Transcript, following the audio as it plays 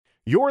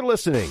You're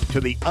listening to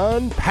the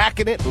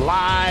Unpacking It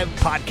Live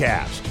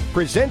podcast,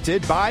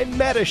 presented by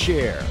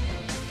Medi-Share.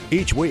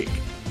 Each week,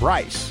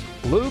 Bryce,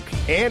 Luke,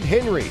 and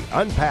Henry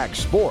unpack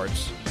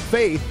sports,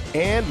 faith,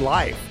 and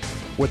life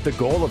with the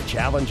goal of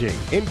challenging,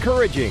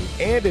 encouraging,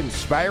 and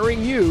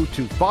inspiring you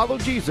to follow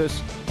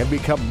Jesus and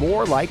become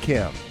more like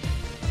him.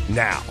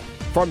 Now,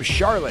 from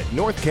Charlotte,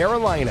 North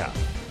Carolina,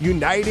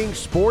 uniting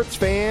sports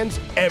fans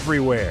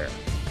everywhere,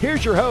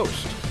 here's your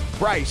host,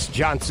 Bryce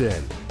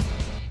Johnson.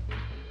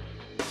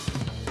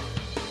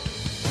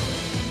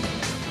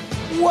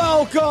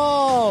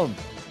 Welcome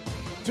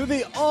to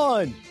the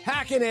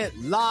Unpacking It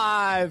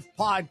Live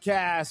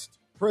podcast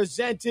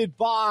presented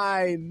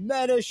by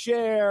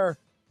Medi-Share.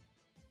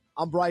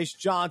 I'm Bryce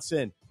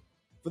Johnson.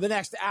 For the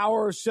next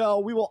hour or so,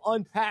 we will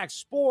unpack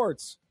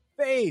sports,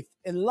 faith,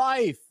 and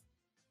life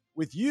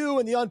with you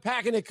and the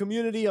Unpacking It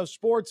community of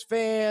sports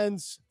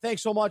fans.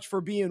 Thanks so much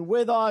for being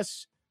with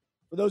us.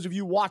 For those of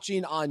you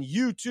watching on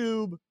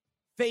YouTube,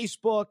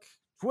 Facebook,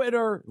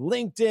 Twitter,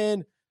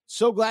 LinkedIn,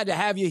 so glad to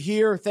have you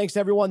here. Thanks to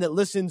everyone that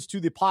listens to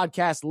the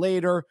podcast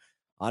later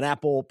on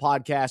Apple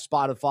Podcasts,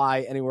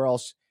 Spotify, anywhere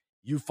else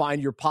you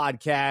find your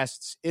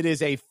podcasts. It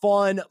is a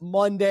fun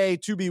Monday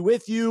to be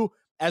with you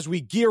as we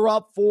gear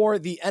up for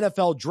the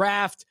NFL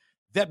draft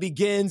that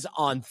begins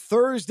on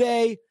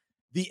Thursday.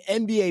 The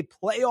NBA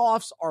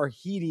playoffs are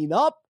heating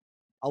up.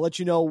 I'll let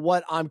you know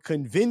what I'm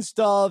convinced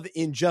of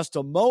in just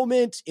a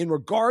moment. In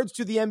regards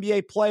to the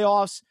NBA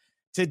playoffs,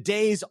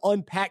 today's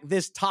Unpack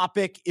This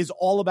topic is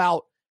all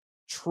about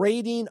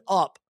trading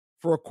up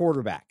for a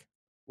quarterback.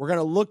 We're going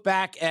to look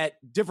back at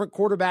different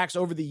quarterbacks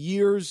over the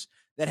years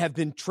that have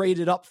been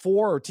traded up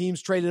for, or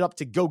teams traded up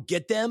to go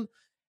get them.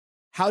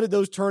 How did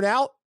those turn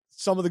out?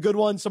 Some of the good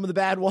ones, some of the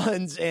bad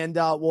ones, and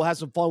we'll have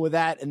some fun with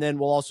that. And then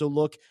we'll also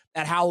look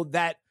at how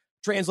that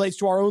translates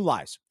to our own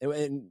lives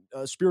and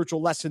a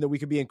spiritual lesson that we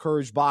can be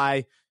encouraged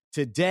by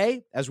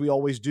today, as we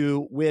always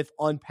do with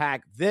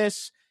Unpack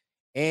This.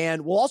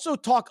 And we'll also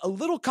talk a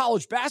little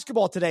college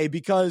basketball today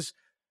because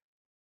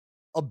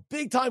a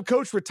big-time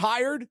coach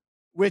retired,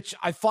 which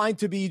I find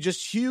to be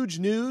just huge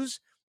news.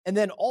 And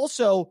then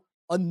also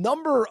a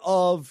number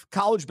of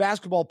college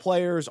basketball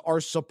players are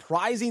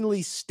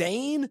surprisingly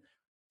staying,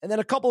 and then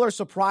a couple are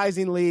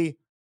surprisingly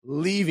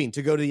leaving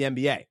to go to the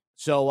NBA.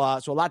 So a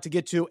lot to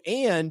get to,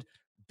 and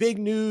big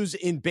news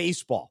in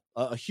baseball,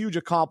 a huge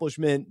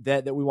accomplishment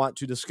that we want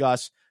to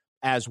discuss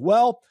as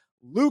well.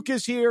 Luke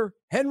is here.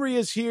 Henry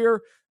is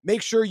here.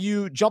 Make sure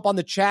you jump on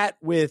the chat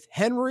with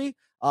Henry.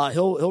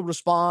 He'll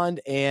respond,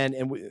 and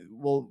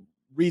we'll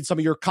read some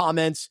of your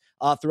comments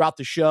throughout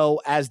the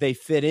show as they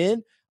fit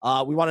in.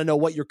 We want to know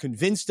what you're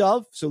convinced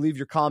of, so leave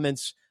your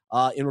comments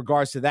in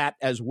regards to that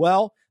as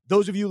well.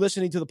 Those of you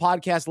listening to the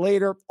podcast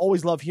later,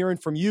 always love hearing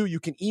from you. You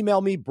can email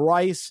me,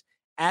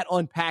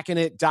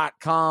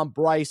 Bryce@unpackingit.com,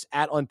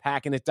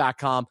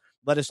 Bryce@unpackingit.com.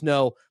 Let us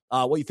know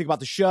what you think about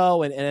the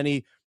show and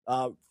any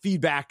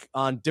feedback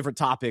on different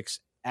topics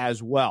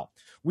as well.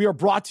 We are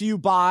brought to you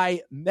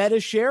by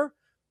Medi-Share.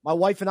 My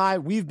wife and I,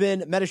 we've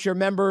been Medi-Share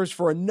members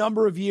for a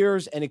number of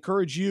years and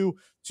encourage you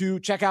to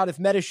check out if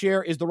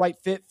Medi-Share is the right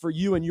fit for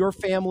you and your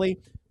family.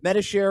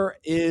 Medi-Share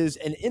is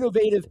an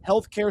innovative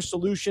healthcare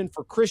solution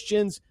for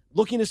Christians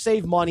looking to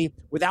save money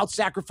without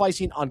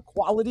sacrificing on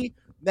quality.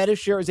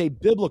 Medi-Share is a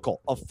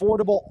biblical,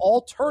 affordable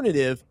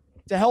alternative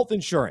to health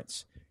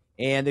insurance.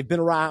 And they've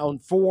been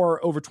around for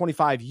over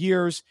 25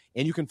 years.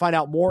 And you can find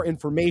out more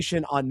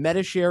information on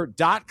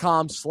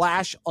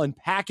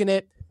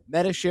Medishare.com/unpackingit,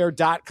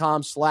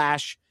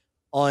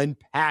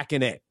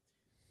 Medishare.com/unpackingit.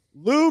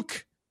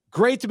 Luke,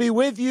 great to be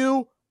with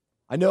you.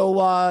 I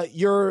know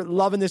you're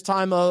loving this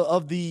time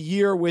of the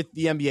year with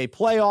the NBA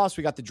playoffs.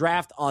 We got the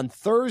draft on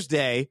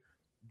Thursday.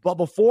 But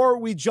before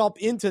we jump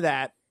into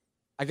that,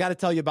 I got to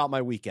tell you about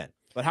my weekend.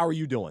 But how are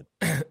you doing?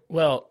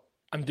 Well,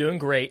 I'm doing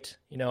great.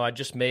 You know, I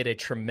just made a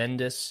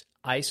tremendous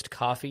iced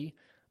coffee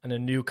and a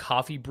new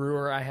coffee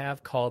brewer I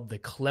have called the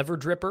Clever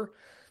Dripper.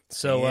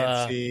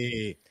 So,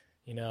 you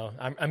know,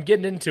 I'm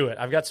getting into it.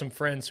 I've got some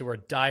friends who are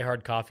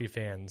diehard coffee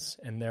fans,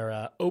 and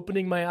they're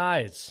opening my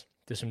eyes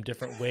to some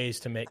different ways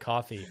to make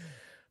coffee.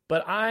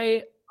 But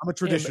I'm a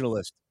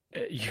traditionalist.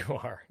 You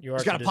are.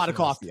 Just got a pot of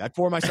coffee. I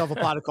pour myself a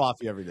pot of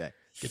coffee every day.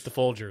 Get the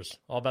Folgers.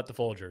 All about the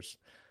Folgers.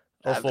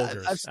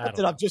 Folgers. I've stepped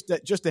it up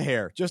just a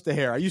hair.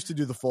 I used to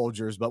do the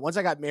Folgers, but once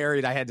I got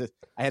married, I had to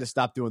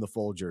stop doing the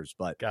Folgers.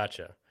 But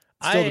gotcha.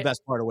 Still the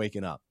best part of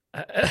waking up.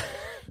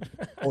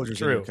 Folgers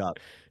in your cup.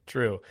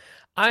 True.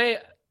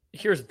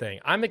 Here's the thing.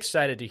 I'm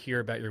excited to hear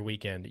about your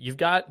weekend. You've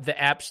got the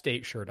App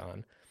State shirt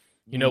on.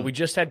 You know, we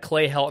just had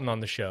Clay Helton on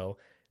the show,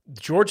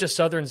 Georgia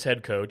Southern's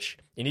head coach,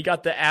 and he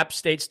got the App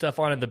State stuff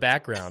on in the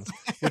background,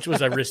 which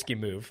was a risky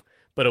move,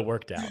 but it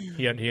worked out.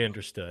 He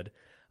understood.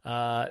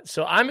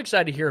 So I'm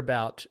excited to hear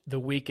about the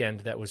weekend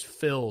that was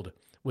filled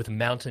with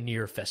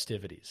Mountaineer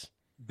festivities.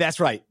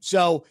 That's right.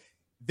 So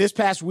this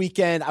past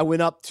weekend, I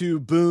went up to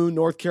Boone,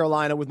 North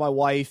Carolina with my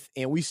wife,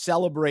 and we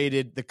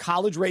celebrated the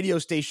college radio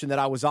station that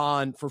I was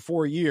on for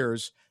 4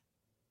 years,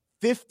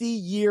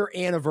 50-year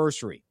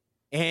anniversary.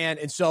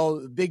 And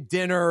so big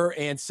dinner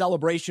and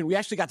celebration. We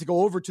actually got to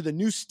go over to the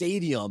new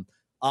stadium.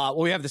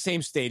 We have the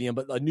same stadium,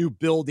 but a new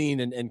building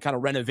and kind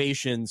of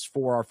renovations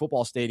for our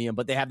football stadium.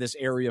 But they have this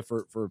area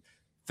for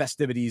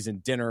festivities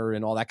and dinner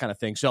and all that kind of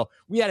thing. So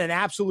we had an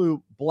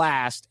absolute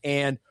blast.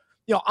 And,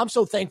 I'm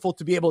so thankful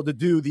to be able to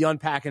do the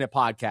Unpacking It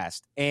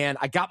podcast. And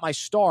I got my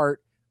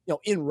start,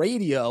 in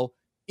radio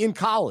in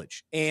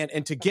college.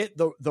 And to get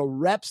the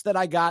reps that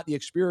I got, the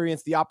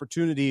experience, the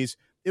opportunities,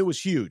 it was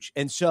huge.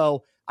 And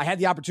so I had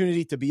the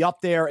opportunity to be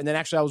up there. And then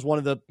actually I was one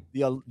of the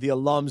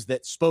alums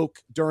that spoke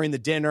during the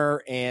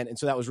dinner. And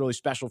so that was really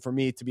special for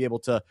me to be able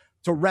to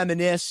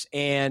reminisce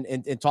and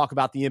talk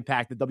about the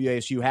impact that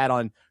WASU had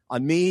on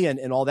me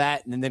and all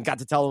that. And then got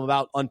to tell them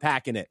about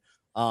Unpacking It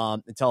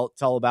and tell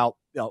about,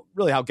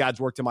 really how God's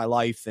worked in my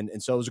life.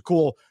 And so it was a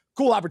cool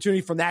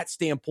opportunity from that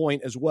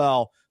standpoint as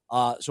well.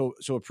 So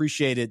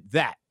appreciated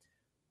that.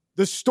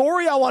 The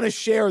story I want to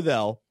share,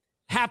 though,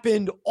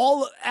 happened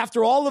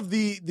after all of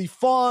the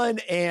fun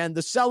and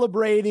the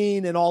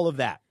celebrating and all of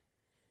that.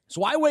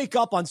 So I wake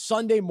up on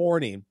Sunday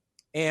morning,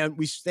 and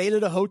we stayed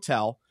at a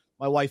hotel,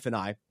 my wife and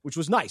I, which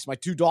was nice. My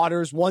two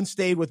daughters, one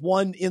stayed with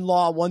one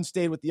in-law, one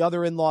stayed with the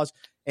other in-laws,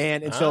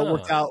 and so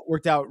it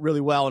worked out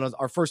really well. And it was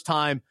our first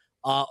time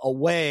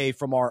away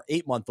from our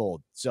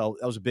 8-month-old, so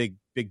that was a big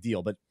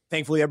deal. But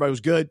thankfully, everybody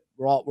was good.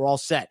 We're all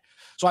set.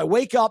 So I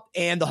wake up,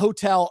 and the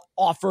hotel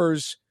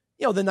offers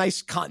the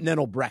nice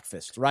continental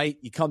breakfast, right?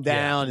 You come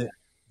down, and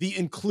the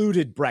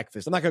included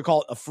breakfast. I'm not going to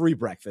call it a free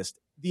breakfast.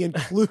 The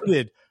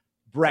included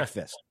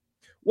breakfast.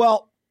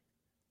 Well,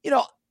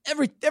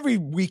 every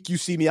week you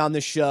see me on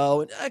this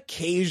show, and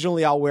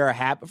occasionally I'll wear a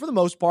hat, but for the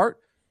most part,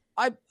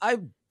 I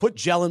put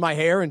gel in my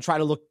hair and try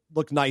to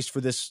look nice for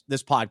this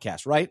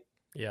podcast, right?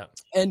 Yeah.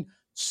 And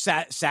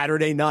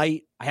Saturday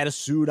night, I had a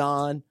suit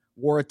on,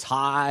 wore a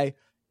tie,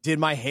 did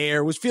my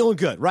hair, was feeling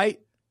good, right?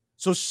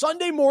 So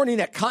Sunday morning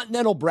at the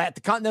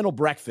Continental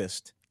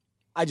Breakfast,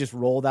 I just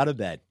rolled out of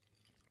bed.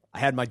 I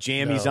had my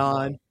jammies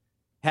on,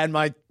 had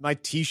my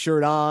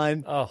T-shirt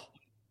on,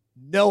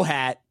 no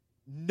hat,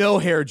 no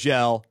hair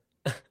gel,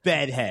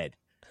 bedhead.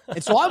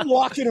 And so I'm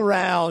walking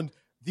around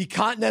the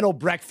Continental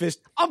Breakfast.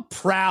 I'm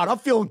proud. I'm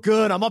feeling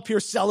good. I'm up here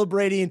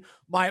celebrating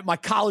my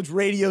college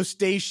radio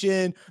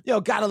station.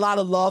 Got a lot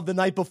of love the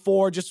night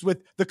before just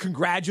with the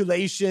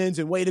congratulations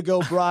and way to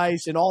go,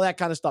 Bryce, and all that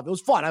kind of stuff. It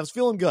was fun. I was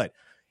feeling good.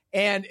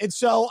 And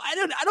so I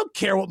don't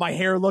care what my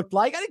hair looked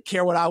like. I didn't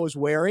care what I was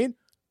wearing.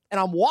 And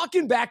I'm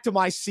walking back to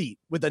my seat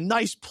with a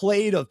nice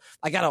plate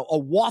I got a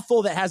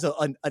waffle that has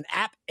an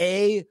App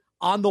A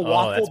on the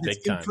waffle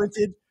that's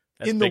imprinted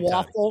in the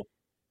waffle.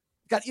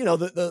 Got,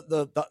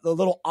 the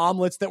little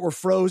omelets that were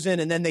frozen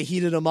and then they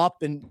heated them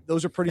up, and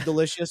those are pretty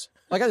delicious.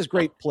 I got this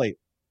great plate.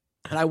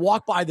 And I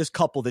walk by this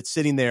couple that's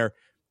sitting there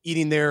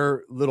eating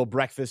their little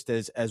breakfast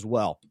as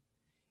well.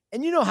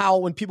 And you know how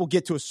when people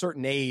get to a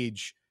certain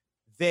age,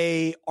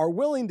 they are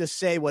willing to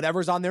say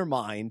whatever's on their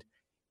mind,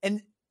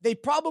 and they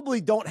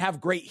probably don't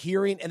have great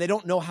hearing and they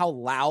don't know how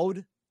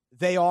loud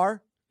they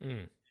are.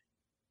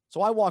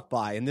 So I walk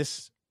by, and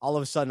this, all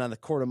of a sudden on the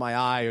corner of my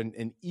eye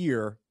and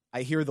ear,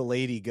 I hear the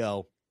lady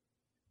go,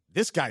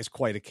 "This guy's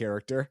quite a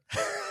character."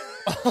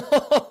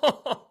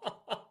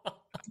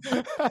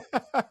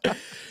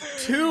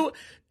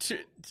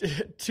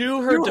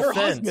 To her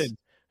defense.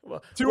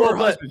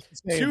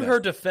 To her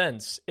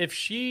defense,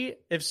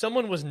 if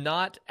someone was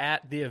not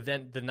at the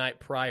event the night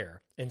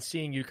prior and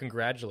seeing you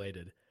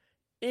congratulated,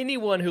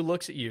 anyone who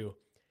looks at you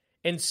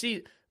and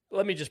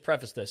let me just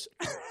preface this.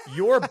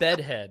 Your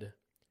bedhead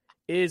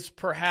is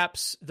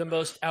perhaps the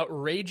most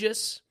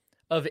outrageous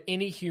of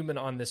any human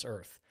on this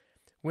earth.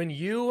 When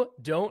you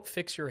don't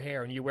fix your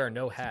hair and you wear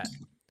no hat,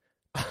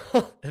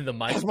 and the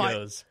mic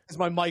goes. As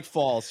my mic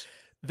falls.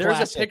 There's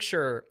classic. A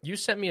picture. You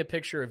sent me a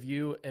picture of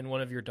you and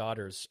one of your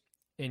daughters,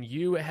 and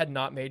you had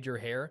not made your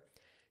hair.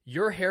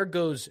 Your hair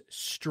goes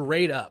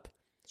straight up.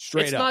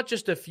 It's not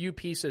just a few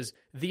pieces.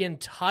 The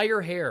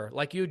entire hair,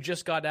 like you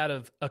just got out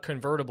of a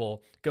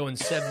convertible going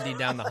 70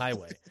 down the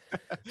highway.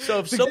 So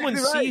if someone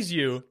sees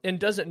you and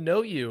doesn't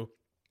know you,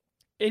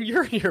 and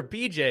you're in your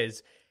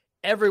PJs,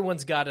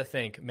 everyone's got to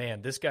think,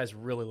 man, this guy's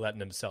really letting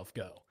himself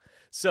go.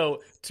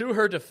 So to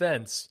her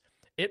defense,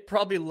 it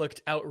probably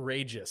looked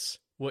outrageous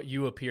what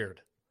you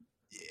appeared.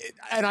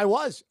 And I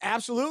was,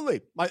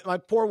 absolutely. My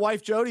poor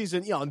wife, Jody's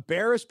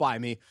embarrassed by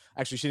me.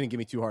 Actually, she didn't give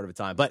me too hard of a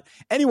time. But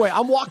anyway,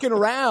 I'm walking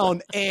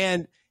around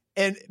and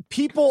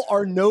people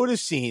are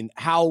noticing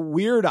how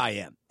weird I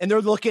am. And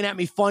they're looking at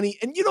me funny.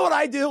 And you know what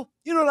I do?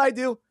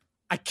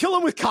 I kill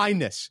them with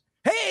kindness.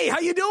 Hey, how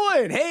you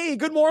doing? Hey,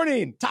 good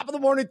morning. Top of the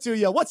morning to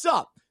you. What's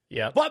up?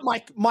 Yeah. But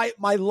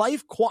my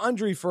life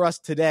quandary for us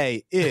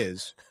today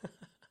is,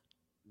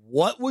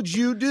 what would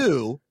you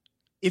do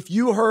if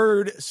you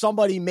heard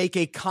somebody make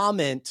a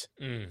comment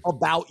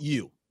about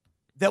you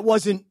that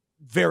wasn't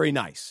very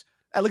nice?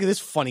 Look at this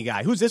funny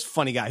guy. Who's this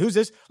funny guy? Who's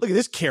this? Look at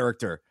this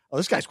character. Oh,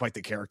 this guy's quite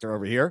the character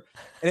over here.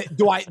 And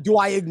do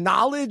I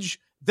acknowledge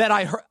that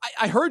I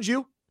heard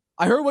you?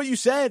 I heard what you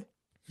said.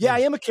 Yeah, I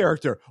am a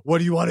character. What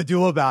do you want to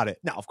do about it?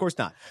 No, of course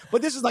not.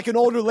 But this is like an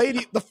older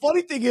lady. The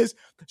funny thing is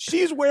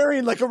she's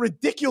wearing like a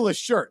ridiculous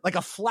shirt, like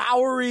a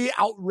flowery,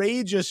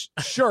 outrageous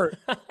shirt.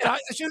 And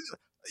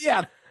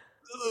yeah,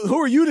 who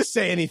are you to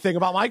say anything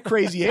about my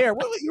crazy hair?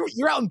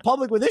 You're out in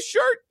public with this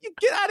shirt? You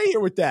get out of here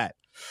with that.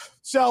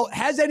 So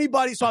has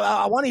anybody, so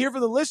I want to hear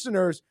from the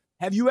listeners,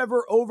 have you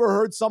ever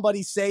overheard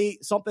somebody say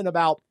something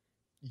about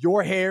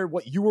your hair,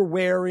 what you were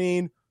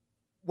wearing?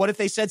 What if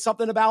they said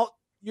something about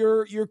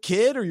your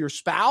kid or your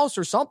spouse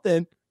or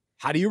something?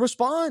 How do you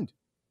respond?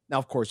 Now,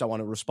 of course, I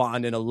want to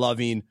respond in a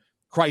loving,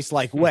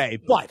 Christ-like way,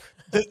 but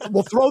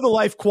we'll throw the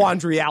life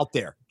quandary out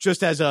there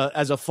just as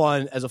a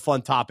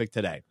fun topic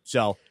today.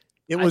 So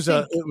it was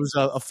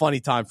a funny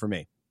time for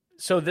me.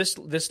 So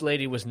this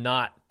lady was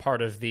not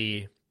part of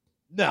the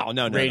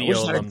no radio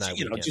alumni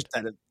weekend. Just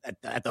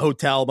at the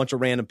hotel, a bunch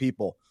of random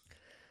people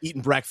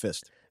eating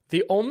breakfast.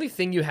 The only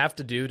thing you have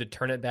to do to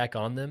turn it back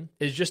on them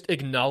is just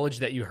acknowledge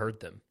that you heard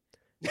them.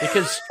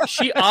 Because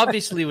she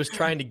obviously was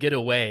trying to get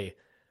away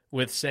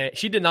with saying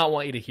she did not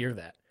want you to hear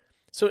that.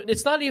 So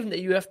it's not even that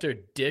you have to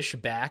dish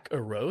back a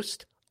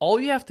roast. All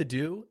you have to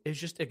do is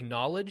just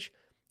acknowledge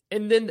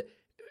and then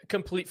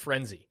complete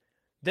frenzy.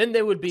 Then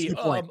they would be,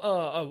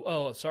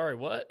 sorry,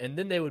 what? And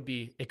then they would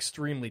be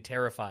extremely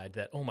terrified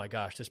that, oh my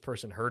gosh, this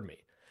person heard me.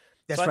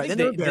 That's right. Then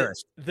they're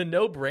embarrassed. The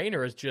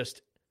no-brainer is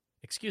just,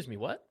 excuse me,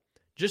 what?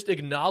 Just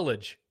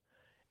acknowledge.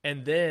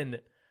 And then,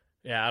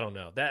 yeah, I don't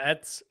know.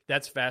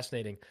 That's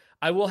fascinating.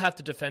 I will have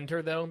to defend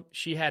her, though.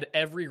 She had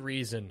every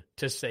reason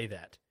to say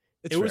that.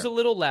 It was a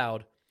little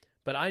loud,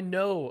 but I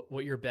know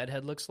what your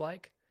bedhead looks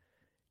like.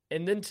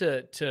 And then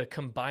to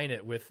combine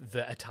it with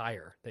the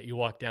attire that you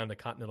walk down to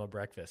Continental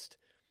Breakfast.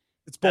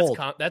 It's bold.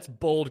 That's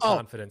bold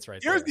confidence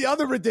right there. Here's the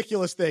other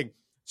ridiculous thing.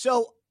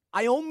 So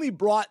I only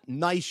brought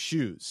nice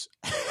shoes.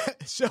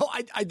 So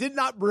I did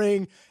not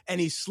bring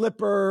any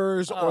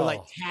slippers or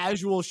like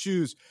casual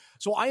shoes.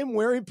 So I am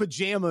wearing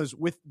pajamas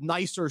with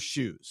nicer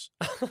shoes.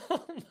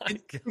 And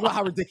think about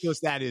how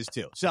ridiculous that is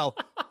too. So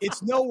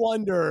it's no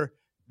wonder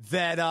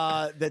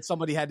that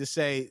somebody had to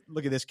say,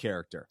 look at this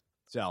character.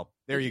 So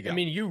there you go. I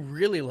mean, you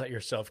really let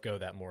yourself go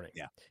that morning.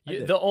 Yeah.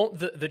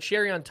 The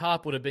cherry on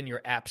top would have been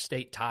your App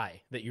State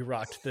tie that you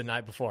rocked the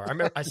night before. I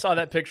remember I saw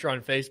that picture on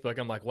Facebook.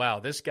 I'm like,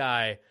 wow, this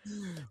guy.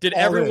 Did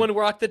everyone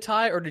rock the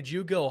tie, or did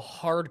you go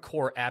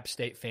hardcore App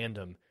State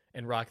fandom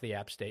and rock the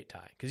App State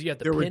tie? Because you had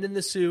the pin in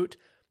the suit,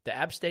 the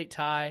App State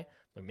tie.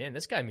 Like, man,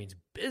 this guy means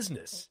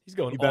business. He's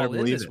going all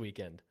in this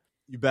weekend.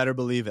 You better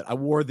believe it. I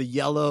wore the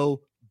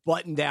yellow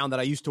button down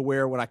that I used to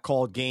wear when I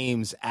called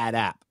games at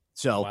App.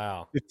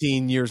 So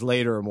 15 years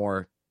later or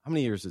more, how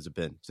many years has it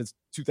been? Since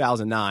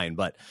 2009.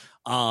 But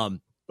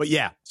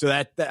yeah, so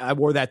that I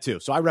wore that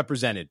too. So I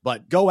represented,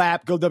 but go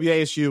App, go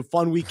WASU,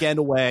 fun weekend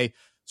away.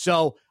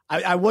 So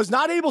I was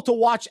not able to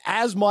watch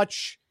as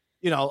much,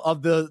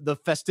 of the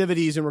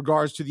festivities in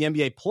regards to the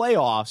NBA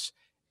playoffs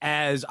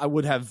as I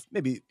would have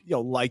maybe,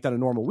 liked on a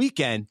normal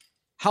weekend.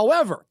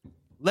 However,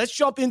 let's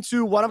jump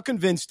into what I'm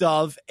convinced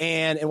of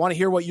and want to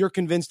hear what you're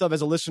convinced of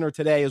as a listener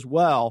today as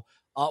well.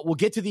 We'll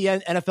get to the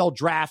NFL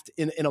draft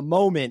in a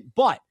moment,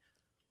 but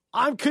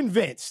I'm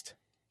convinced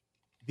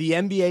the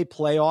NBA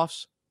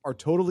playoffs are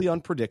totally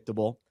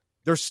unpredictable.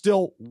 They're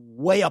still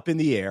way up in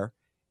the air,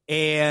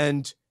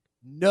 and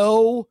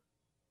no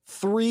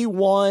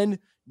 3-1,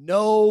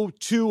 no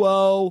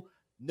 2-0,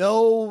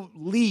 no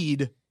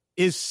lead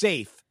is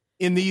safe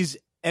in these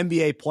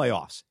NBA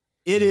playoffs.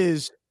 It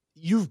is,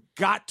 you've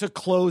got to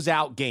close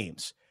out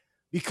games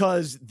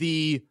because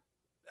the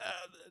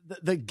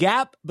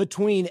gap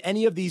between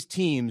any of these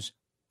teams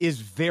is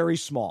very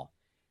small.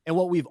 And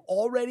what we've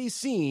already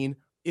seen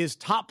is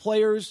top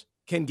players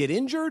can get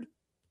injured.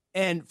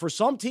 And for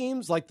some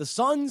teams like the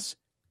Suns,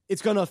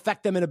 it's going to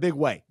affect them in a big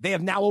way. They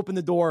have now opened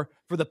the door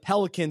for the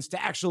Pelicans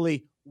to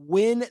actually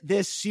win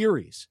this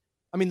series.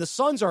 I mean, the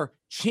Suns are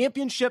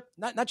championship,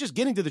 not just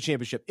getting to the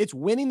championship, it's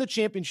winning the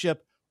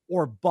championship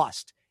or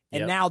bust.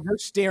 And now they're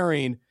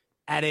staring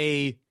at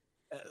a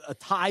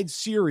tied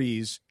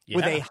series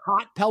with a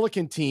hot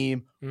Pelican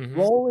team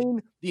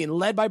rolling, being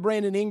led by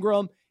Brandon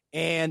Ingram,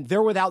 and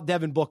they're without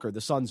Devin Booker,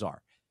 the Suns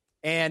are.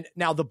 And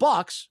now the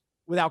Bucks,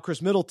 without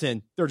Chris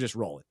Middleton, they're just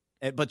rolling.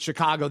 But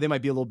Chicago, they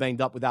might be a little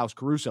banged up with Alex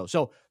Caruso.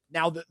 So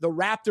now the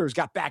Raptors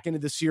got back into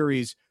the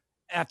series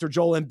after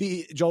Joel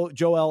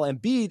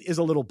Embiid is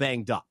a little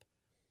banged up.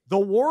 The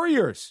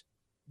Warriors,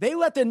 they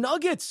let the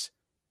Nuggets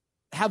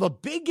have a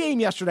big game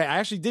yesterday. I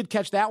actually did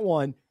catch that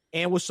one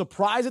and was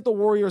surprised that the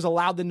Warriors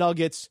allowed the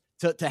Nuggets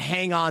to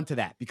hang on to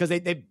that because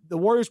the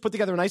Warriors put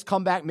together a nice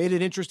comeback, made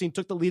it interesting,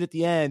 took the lead at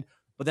the end,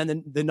 but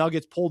then the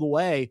Nuggets pulled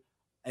away,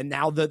 and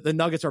now the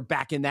Nuggets are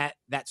back in that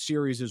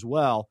series as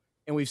well.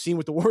 And we've seen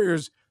with the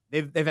Warriors,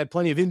 they've had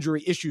plenty of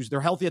injury issues.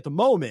 They're healthy at the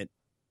moment,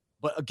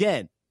 but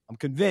again, I'm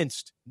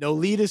convinced no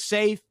lead is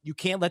safe. You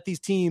can't let these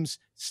teams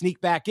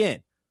sneak back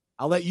in.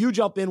 I'll let you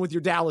jump in with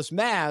your Dallas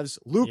Mavs.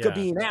 Luka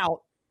being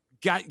out,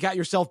 got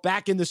yourself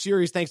back in the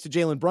series thanks to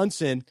Jalen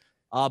Brunson,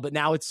 but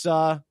now it's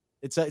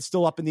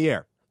still up in the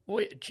air.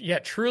 Well, yeah,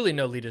 truly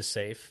no lead is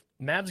safe.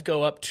 Mavs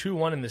go up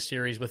 2-1 in the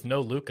series with no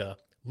Luka,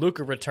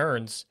 Luka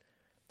returns,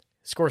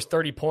 scores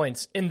 30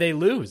 points, and they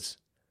lose.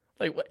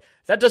 Like, what?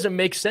 That doesn't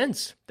make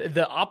sense.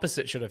 The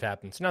opposite should have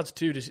happened. So now it's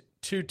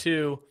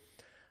 2-2.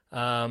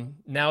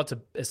 Now it's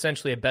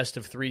essentially a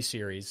best-of-3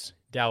 series,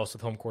 Dallas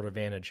with home court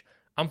advantage.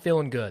 I'm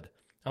feeling good.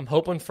 I'm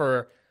hoping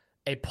for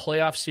a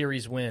playoff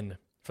series win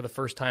for the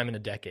first time in a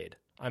decade.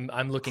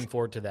 I'm looking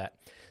forward to that.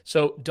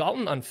 So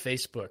Dalton on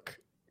Facebook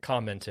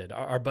commented,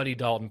 our buddy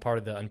Dalton, part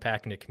of the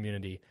Unpacking It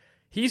community,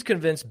 he's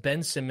convinced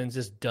Ben Simmons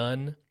is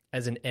done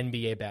as an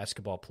NBA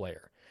basketball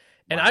player.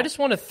 And I just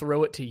want to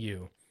throw it to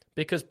you,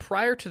 because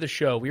prior to the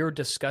show, we were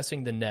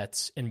discussing the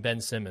Nets and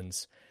Ben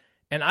Simmons.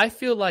 And I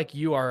feel like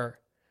you are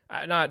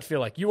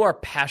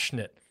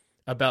passionate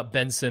about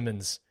Ben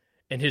Simmons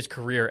and his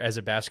career as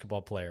a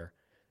basketball player.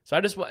 So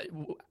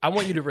I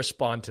want you to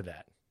respond to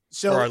that.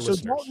 So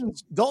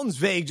Dalton's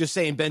vague, just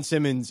saying Ben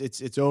Simmons,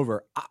 it's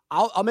over.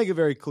 I'll make it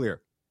very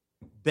clear.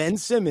 Ben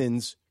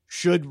Simmons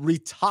should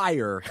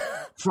retire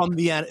from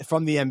the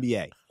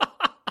NBA.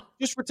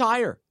 Just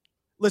retire.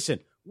 Listen,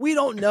 we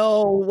don't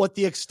know what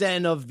the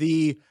extent of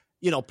the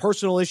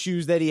personal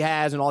issues that he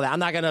has and all that. I'm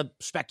not going to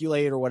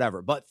speculate or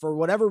whatever. But for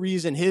whatever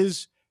reason,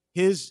 his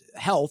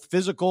health,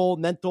 physical,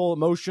 mental,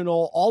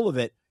 emotional, all of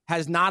it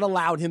has not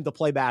allowed him to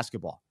play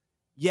basketball.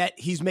 Yet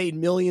he's made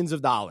millions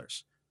of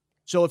dollars.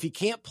 So if he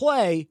can't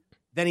play,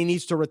 then he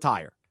needs to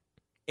retire.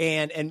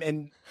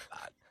 And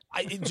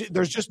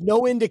there's just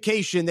no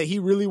indication that he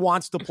really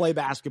wants to play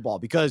basketball,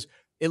 because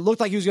it looked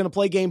like he was going to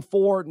play game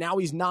 4. Now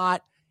he's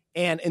not.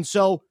 And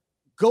so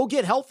go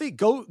get healthy,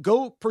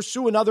 go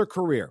pursue another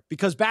career,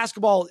 because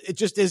basketball, it's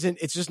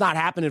just not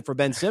happening for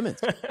Ben Simmons.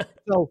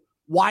 So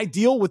why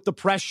deal with the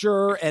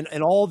pressure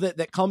and all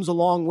that comes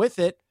along with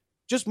it?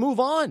 Just move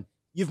on.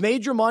 You've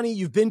made your money.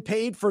 You've been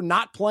paid for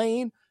not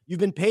playing. You've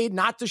been paid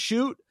not to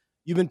shoot.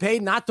 You've been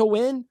paid not to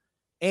win.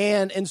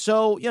 And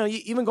so,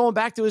 even going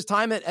back to his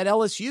time at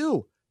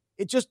LSU,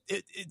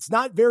 it's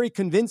not very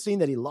convincing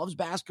that he loves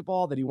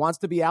basketball, that he wants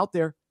to be out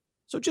there.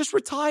 So just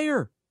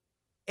retire.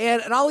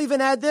 And I'll even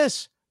add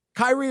this,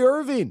 Kyrie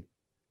Irving,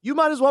 you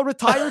might as well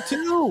retire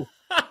too.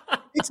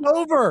 It's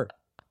over.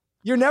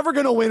 You're never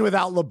going to win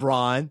without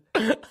LeBron.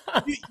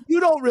 You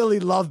don't really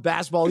love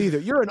basketball either.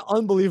 You're an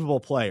unbelievable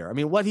player. I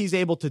mean, what he's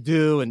able to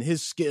do and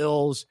his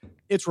skills,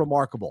 it's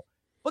remarkable.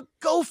 But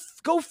go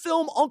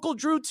film Uncle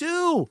Drew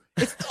too.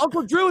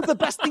 Uncle Drew is the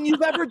best thing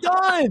you've ever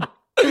done.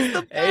 It's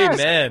the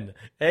best. Amen.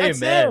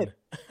 That's Amen.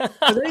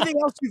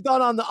 Anything else you've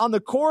done on the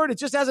court, it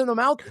just hasn't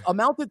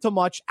amounted to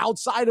much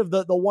outside of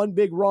the one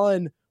big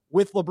run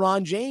with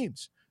LeBron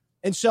James.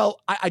 And so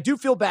I do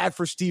feel bad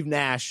for Steve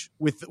Nash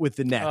with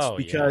the Nets,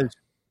 because,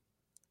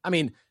 I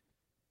mean,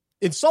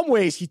 in some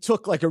ways he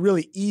took like a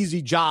really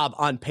easy job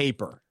on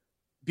paper,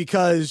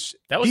 because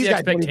that was the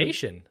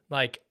expectation.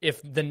 Like,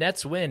 if the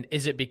Nets win,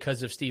 is it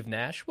because of Steve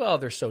Nash? Well,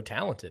 they're so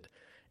talented.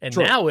 And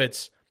True. Now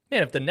it's,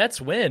 man, if the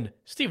Nets win,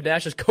 Steve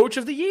Nash is coach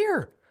of the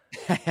year.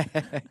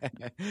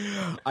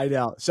 I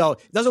know. So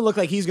it doesn't look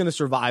like he's going to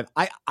survive.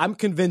 I'm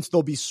convinced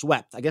they'll be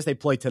swept. I guess they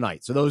play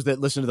tonight. So those that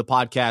listen to the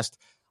podcast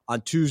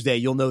on Tuesday,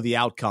 you'll know the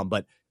outcome.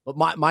 But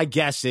my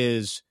guess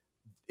is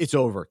it's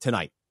over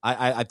tonight.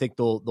 I think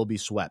they'll be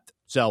swept.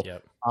 So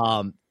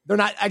they're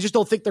not. I just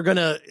don't think they're going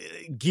to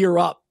gear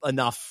up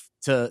enough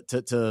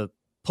to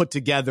put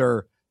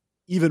together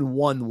even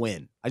one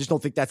win. I just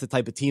don't think that's the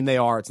type of team they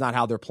are. It's not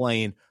how they're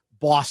playing.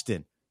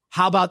 Boston.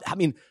 How about? I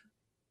mean,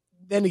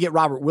 then to get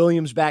Robert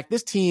Williams back,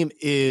 this team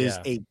is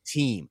a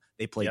team.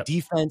 They play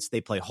defense.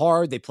 They play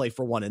hard. They play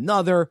for one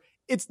another.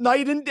 It's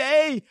night and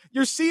day.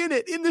 You're seeing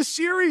it in the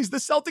series, the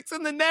Celtics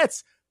and the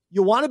Nets.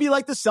 You want to be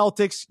like the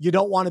Celtics. You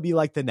don't want to be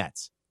like the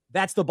Nets.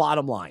 That's the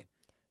bottom line.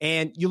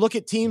 And you look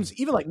at teams,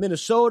 even like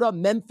Minnesota,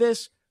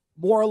 Memphis,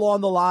 more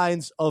along the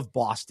lines of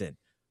Boston,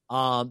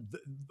 the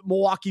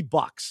Milwaukee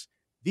Bucks.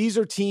 These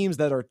are teams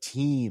that are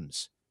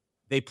teams.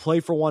 They play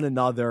for one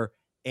another.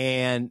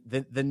 And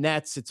the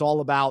Nets, it's all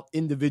about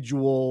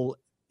individual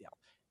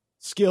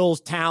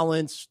skills,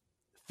 talents,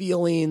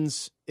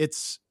 feelings.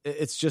 It's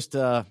just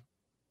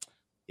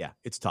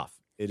it's tough.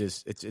 It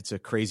is. It's a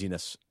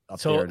craziness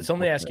up there. So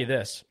let me ask you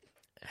this: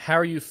 how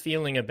are you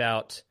feeling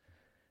about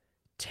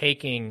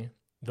taking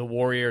the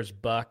Warriors,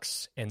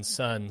 Bucks, and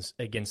Suns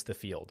against the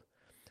field?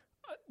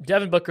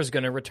 Devin Booker's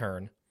going to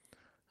return,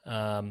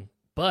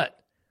 but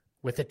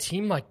with a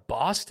team like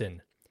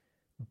Boston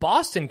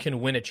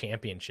can win a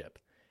championship.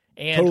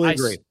 And totally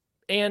agree.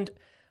 And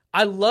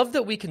I love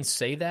that we can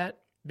say that,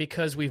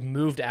 because we've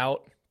moved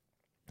out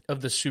of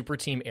the super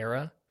team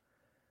era.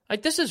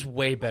 Like, this is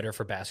way better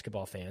for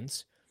basketball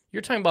fans.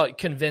 You're talking about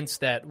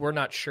convinced that we're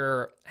not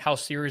sure how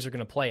series are going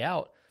to play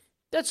out.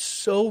 That's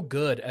so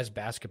good as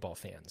basketball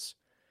fans.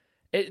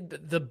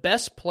 The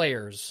best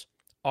players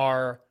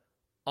are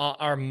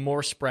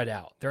more spread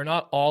out. They're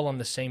not all on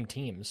the same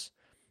teams.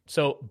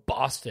 So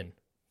Boston,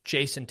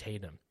 Jason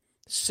Tatum,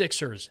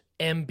 Sixers,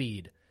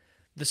 Embiid,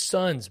 the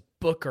Suns,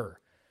 Booker,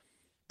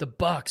 the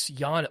Bucks,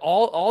 Giannis,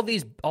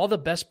 all the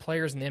best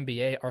players in the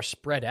NBA are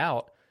spread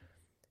out,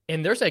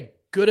 and there's a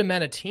good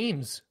amount of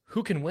teams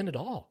who can win it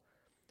all.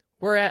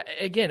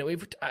 Again,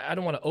 I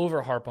don't want to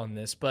overharp on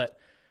this, but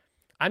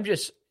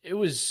it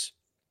was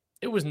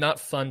not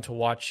fun to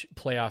watch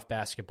playoff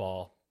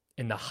basketball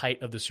in the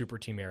height of the super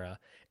team era.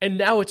 And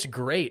now it's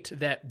great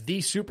that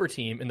the super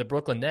team in the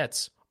Brooklyn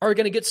Nets are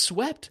going to get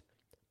swept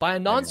by a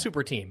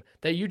non-super team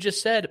that you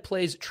just said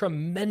plays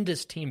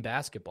tremendous team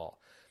basketball.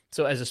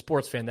 So as a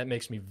sports fan, that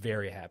makes me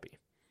very happy.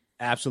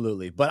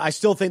 Absolutely. But I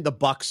still think the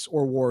Bucks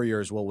or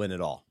Warriors will win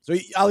it all. So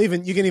you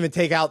can even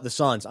take out the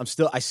Suns.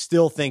 I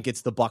still think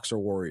it's the Bucks or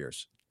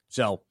Warriors.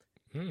 So,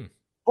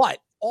 but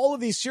all of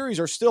these series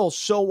are still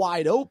so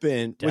wide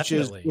open, which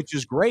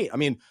is great. I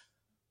mean,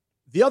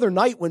 the other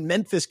night when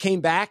Memphis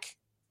came back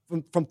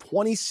from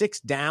 26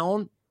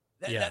 down,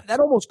 that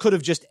almost could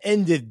have just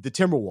ended the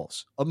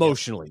Timberwolves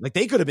emotionally. Like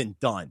they could have been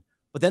done,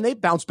 but then they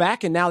bounced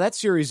back, and now that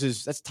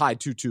series that's tied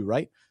 2-2,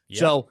 right? Yep.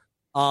 So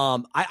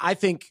I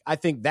think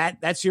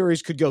that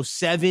series could go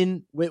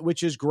 7,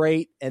 which is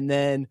great. And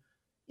then,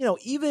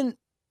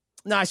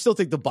 I still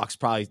think the Bucks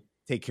probably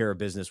take care of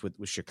business with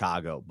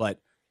Chicago, but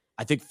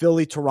I think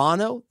Philly,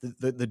 Toronto,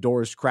 the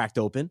door is cracked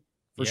open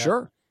for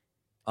sure.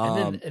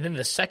 And then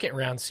the second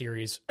round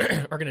series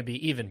are going to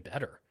be even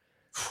better.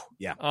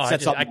 Yeah. Oh,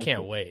 I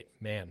can't wait,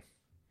 man.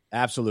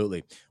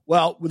 Absolutely.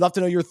 Well, we'd love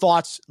to know your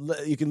thoughts.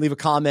 You can leave a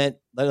comment.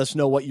 Let us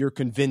know what you're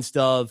convinced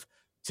of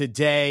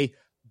today.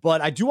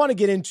 But I do want to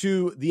get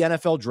into the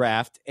NFL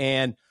draft,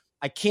 and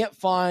I can't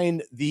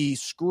find the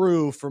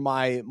screw for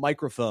my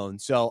microphone,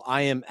 so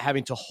I am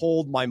having to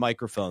hold my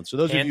microphone. So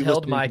those of you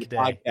listening mic to the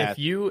day. podcast, If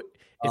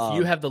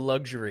you have the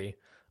luxury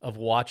of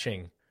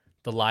watching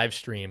the live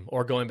stream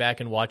or going back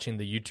and watching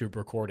the YouTube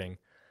recording,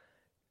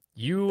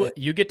 you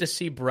get to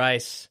see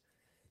Bryce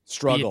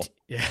struggle.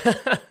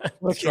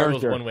 Struggle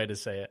is one way to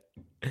say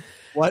it.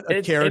 What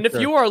a character. And if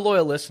you are a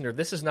loyal listener,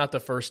 this is not the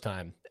first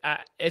time.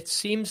 It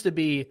seems to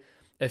be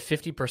a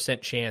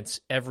 50% chance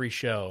every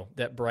show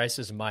that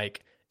Bryce's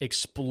mic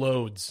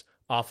explodes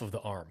off of the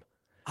arm.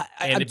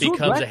 And it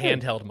becomes a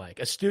handheld mic,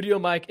 a studio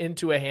mic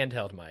into a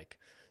handheld mic.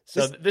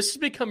 So this has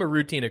become a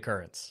routine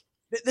occurrence.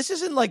 This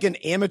isn't like an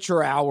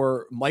amateur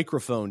hour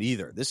microphone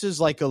either. This is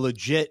like a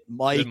legit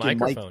mic and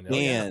mic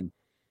stand.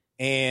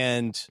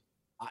 And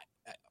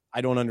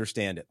I don't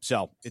understand it.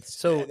 So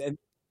it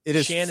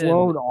is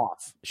flown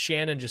off.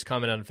 Shannon just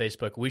commented on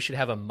Facebook, we should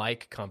have a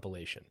mic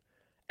compilation.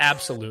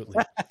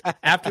 Absolutely.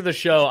 After the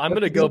show, I'm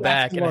going to go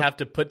back and have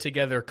to put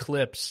together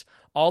clips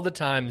all the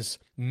times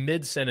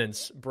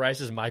mid-sentence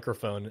Bryce's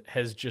microphone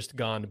has just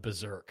gone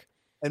berserk.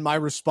 And my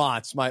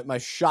response, my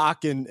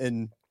shock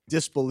and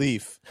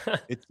disbelief,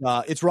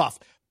 it's rough.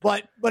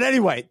 But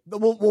anyway,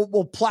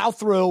 we'll plow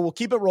through. We'll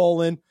keep it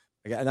rolling.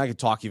 And I can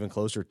talk even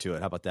closer to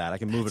it. How about that? I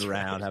can move it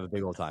around, have a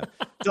big old time.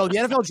 So the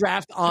NFL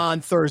draft on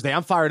Thursday.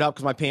 I'm fired up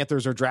because my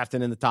Panthers are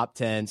drafting in the top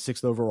 10,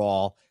 6th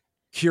overall.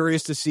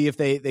 Curious to see if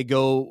they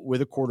go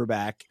with a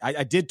quarterback.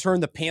 I did turn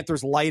the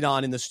Panthers light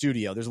on in the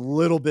studio. There's a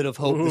little bit of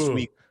hope this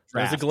week.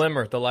 There's a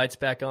glimmer. The light's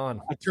back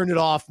on. I turned it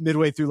off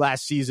midway through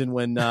last season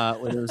when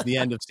it was the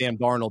end of Sam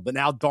Darnold. But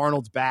now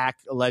Darnold's back,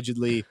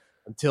 allegedly,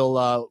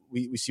 until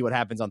we see what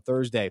happens on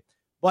Thursday.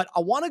 But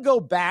I want to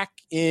go back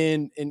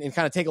in and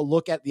kind of take a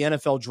look at the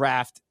NFL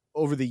draft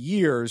over the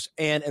years.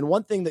 And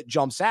one thing that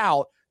jumps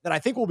out that I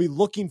think we'll be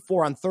looking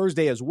for on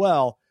Thursday as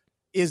well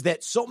is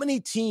that so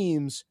many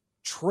teams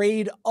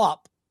trade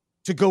up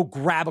to go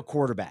grab a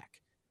quarterback.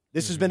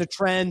 This has been a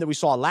trend that we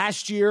saw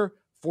last year.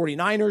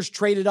 49ers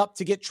traded up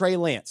to get Trey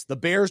Lance. The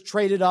Bears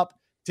traded up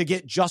to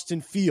get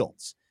Justin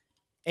Fields.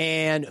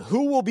 And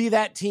who will be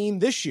that team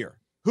this year?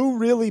 Who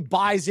really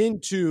buys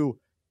into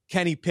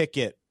Kenny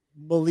Pickett,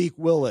 Malik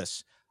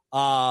Willis,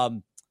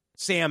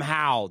 Sam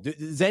Howell?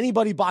 Does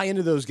anybody buy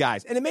into those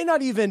guys? And it may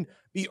not even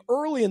be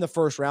early in the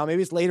first round.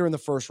 Maybe it's later in the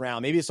first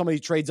round. Maybe somebody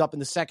trades up in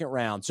the second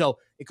round. So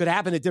it could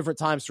happen at different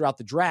times throughout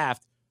the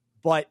draft.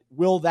 But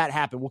will that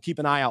happen? We'll keep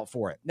an eye out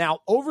for it. Now,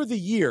 over the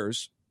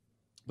years,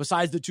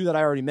 besides the two that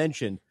I already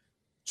mentioned,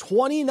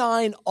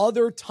 29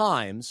 other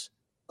times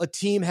a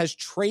team has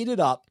traded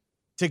up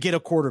to get a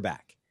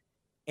quarterback.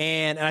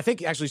 And I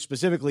think actually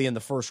specifically in the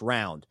first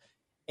round.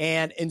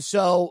 And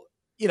so,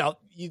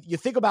 you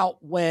think about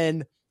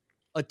when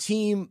a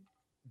team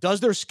does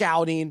their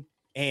scouting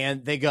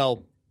and they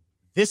go,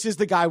 this is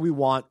the guy we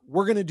want.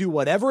 We're going to do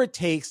whatever it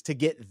takes to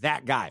get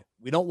that guy.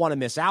 We don't want to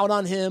miss out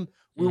on him.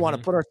 We want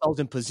to put ourselves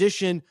in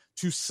position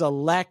to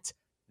select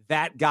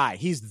that guy.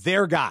 He's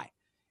their guy.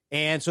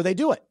 And so they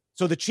do it.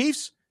 So the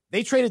Chiefs,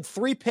 they traded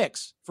 3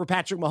 picks for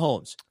Patrick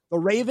Mahomes. The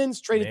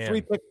Ravens traded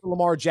 3 picks for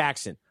Lamar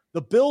Jackson.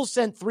 The Bills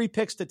sent 3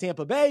 picks to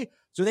Tampa Bay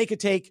so they could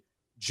take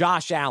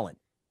Josh Allen.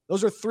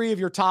 Those are 3 of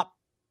your top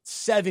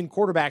 7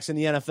 quarterbacks in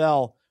the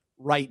NFL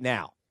right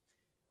now.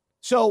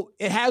 So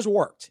it has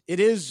worked. It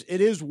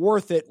is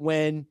worth it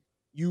when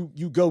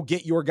you go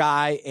get your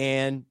guy,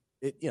 and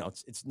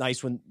it's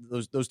nice when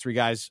those 3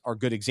 guys are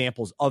good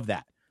examples of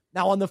that.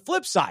 Now, on the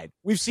flip side,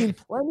 we've seen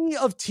plenty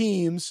of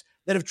teams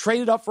that have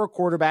traded up for a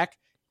quarterback,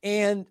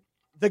 and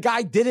the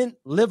guy didn't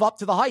live up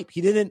to the hype.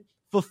 He didn't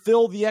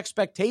fulfill the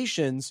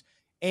expectations,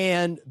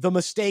 and the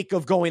mistake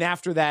of going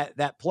after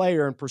that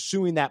player and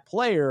pursuing that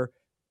player,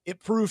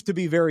 it proved to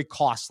be very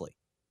costly.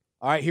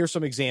 All right, here's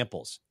some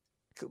examples.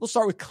 We'll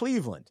start with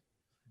Cleveland.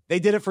 They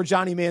did it for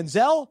Johnny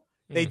Manziel.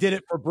 They did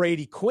it for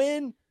Brady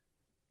Quinn.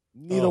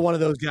 Neither one of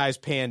those guys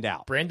panned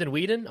out. Brandon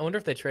Weeden? I wonder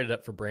if they traded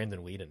up for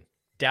Brandon Weeden.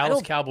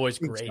 Dallas Cowboys,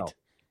 great. So.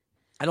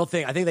 I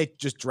think they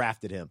just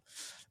drafted him.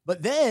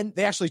 But then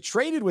they actually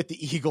traded with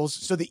the Eagles.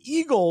 So the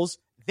Eagles,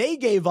 they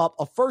gave up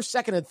a first,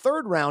 second, and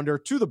third rounder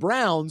to the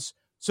Browns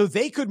so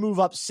they could move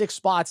up 6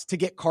 spots to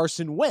get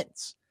Carson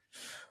Wentz.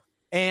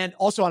 And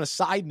also on a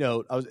side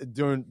note, I was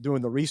doing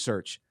the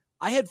research.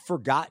 I had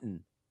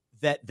forgotten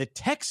that the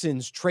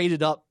Texans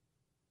traded up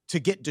to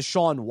get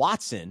Deshaun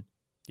Watson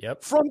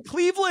from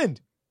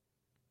Cleveland.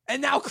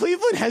 And now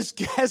Cleveland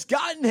has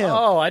gotten him.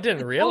 Oh, I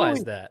didn't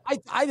realize that.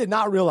 I did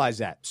not realize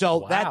that. So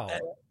wow.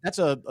 that's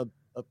a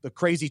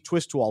crazy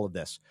twist to all of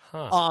this.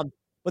 Huh.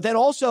 But then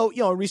also,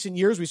 in recent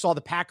years, we saw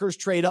the Packers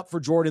trade up for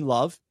Jordan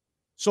Love.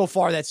 So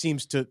far, that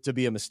seems to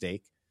be a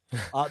mistake.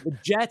 The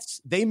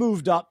Jets, they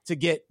moved up to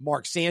get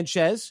Mark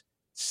Sanchez,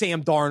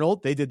 Sam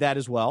Darnold. They did that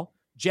as well.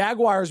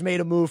 Jaguars made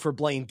a move for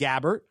Blaine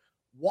Gabbert.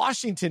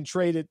 Washington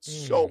traded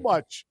so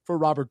much for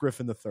Robert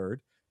Griffin III.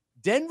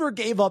 Denver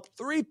gave up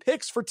 3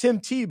 picks for Tim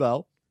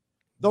Tebow.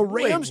 The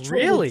Rams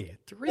traded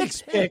 3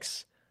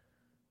 picks.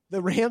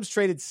 The Rams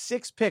traded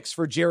 6 picks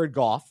for Jared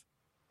Goff,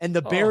 and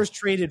the Bears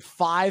traded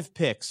 5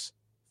 picks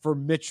for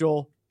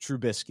Mitchell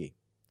Trubisky.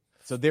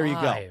 So there you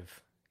go.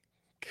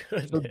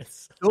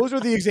 Goodness. So those are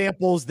the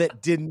examples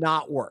that did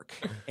not work.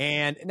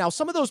 And now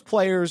some of those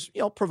players,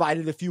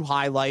 provided a few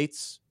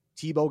highlights.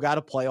 Tebow got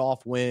a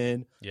playoff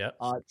win. Yeah.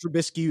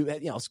 Trubisky,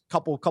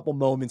 a couple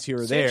moments here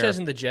or there. Sanchez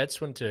and the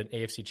Jets went to an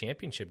AFC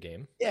Championship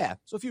game. Yeah,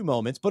 so a few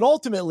moments. But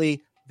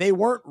ultimately, they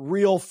weren't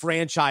real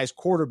franchise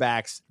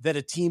quarterbacks that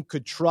a team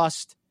could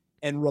trust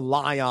and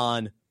rely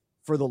on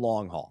for the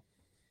long haul.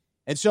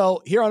 And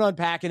so here on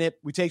Unpacking It,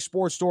 we take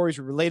sports stories,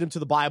 we relate them to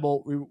the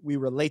Bible, we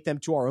relate them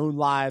to our own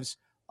lives.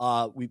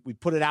 We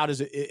put it out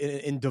as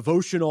in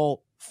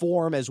devotional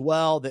form as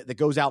well that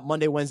goes out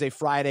Monday, Wednesday,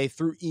 Friday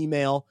through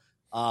email.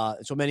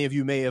 So many of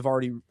you may have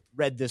already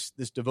read this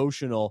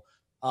devotional,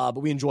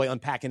 but we enjoy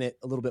unpacking it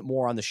a little bit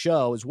more on the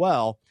show as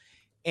well.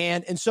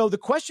 And so the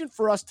question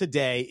for us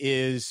today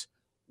is,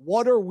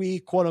 what are we,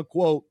 quote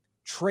unquote,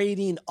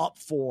 trading up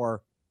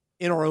for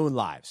in our own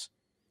lives?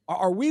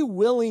 Are we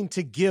willing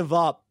to give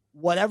up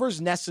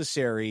whatever's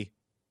necessary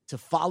to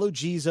follow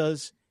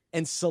Jesus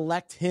and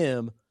select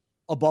him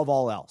above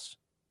all else?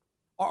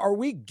 Are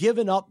we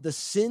giving up the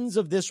sins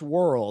of this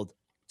world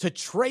to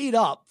trade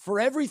up for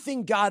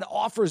everything God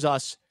offers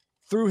us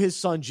through his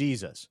son,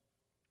 Jesus?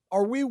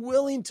 Are we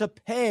willing to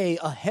pay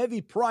a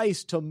heavy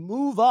price to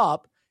move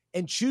up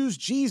and choose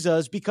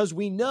Jesus because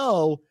we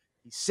know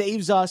he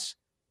saves us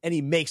and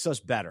he makes us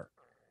better?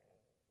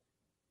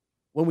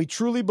 When we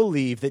truly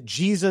believe that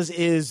Jesus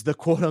is the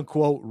quote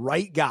unquote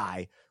right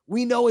guy,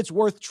 we know it's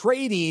worth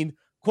trading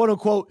quote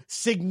unquote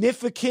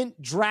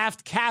significant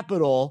draft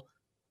capital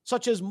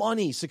such as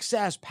money,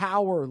 success,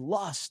 power,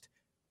 lust,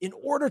 in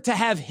order to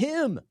have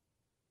him.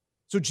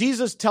 So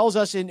Jesus tells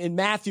us in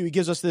Matthew, he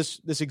gives us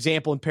this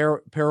example in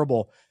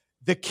parable.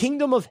 The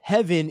kingdom of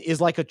heaven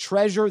is like a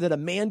treasure that a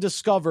man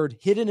discovered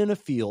hidden in a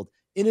field.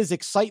 In his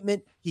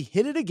excitement, he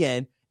hid it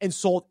again and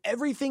sold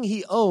everything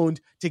he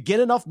owned to get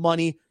enough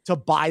money to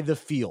buy the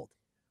field.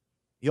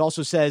 He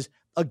also says,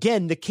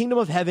 again, the kingdom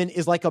of heaven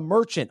is like a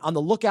merchant on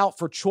the lookout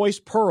for choice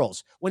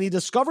pearls. When he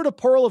discovered a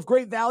pearl of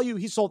great value,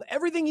 he sold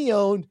everything he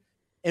owned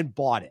and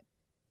bought it.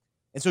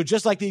 And so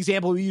just like the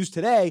example we use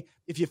today,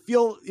 if you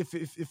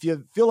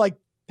feel like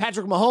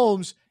Patrick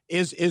Mahomes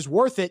is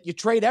worth it, you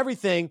trade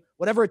everything,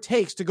 whatever it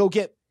takes to go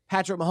get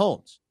Patrick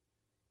Mahomes.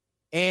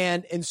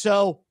 And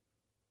so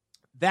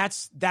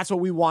that's what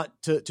we want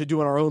to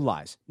do in our own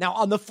lives. Now,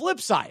 on the flip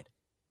side,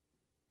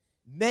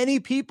 many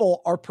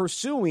people are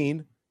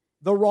pursuing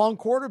the wrong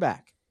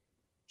quarterback.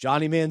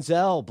 Johnny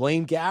Manziel,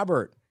 Blaine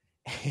Gabbert,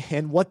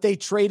 and what they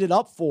traded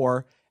up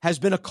for has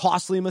been a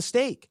costly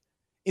mistake.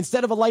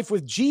 Instead of a life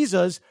with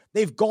Jesus,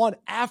 they've gone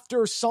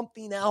after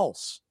something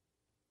else.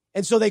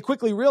 And so they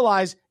quickly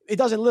realize it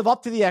doesn't live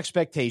up to the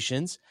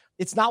expectations.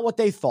 It's not what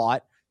they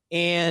thought,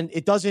 and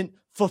it doesn't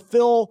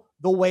fulfill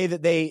the way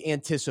that they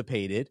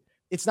anticipated.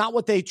 It's not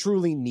what they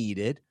truly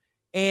needed.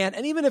 And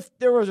even if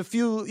there was a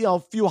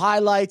few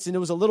highlights and it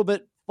was a little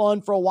bit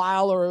fun for a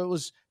while, or it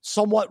was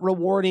somewhat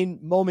rewarding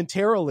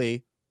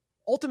momentarily,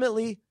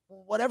 ultimately,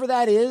 whatever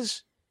that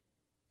is,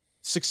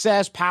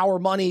 success, power,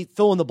 money,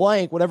 fill in the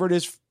blank, whatever it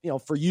is,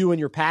 for you in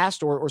your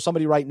past or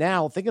somebody right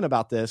now thinking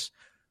about this,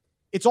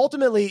 it's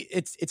ultimately,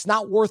 it's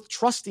not worth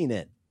trusting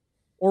in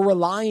or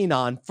relying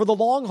on for the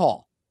long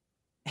haul.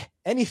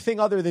 Anything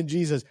other than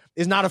Jesus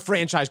is not a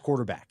franchise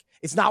quarterback.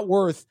 It's not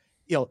worth,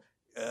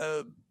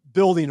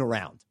 building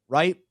around,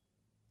 right?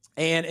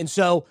 And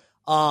so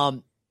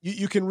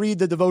you can read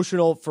the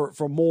devotional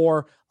for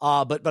more,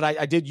 but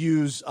I did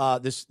use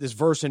this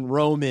verse in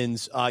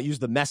Romans, use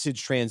the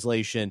Message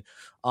translation,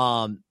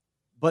 but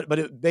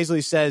it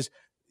basically says,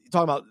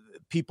 talking about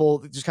people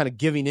just kind of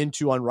giving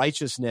into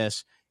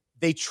unrighteousness,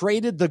 they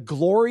traded the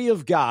glory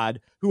of God,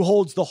 who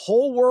holds the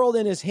whole world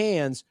in his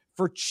hands,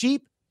 for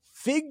cheap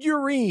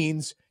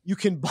figurines you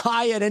can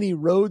buy at any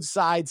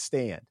roadside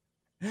stand.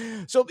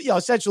 So,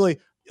 essentially,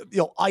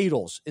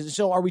 idols.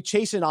 So are we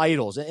chasing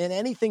idols and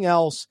anything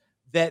else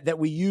that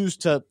we use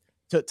to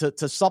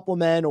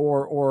supplement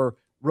or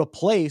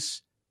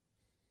replace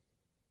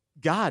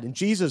God and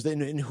Jesus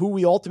and who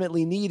we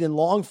ultimately need and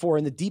long for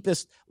in the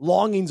deepest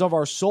longings of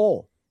our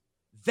soul?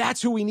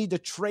 That's who we need to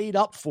trade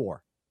up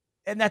for.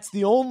 And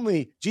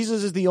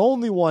Jesus is the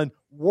only one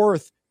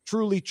worth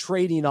truly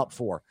trading up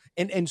for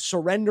and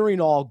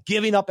surrendering all,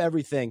 giving up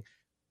everything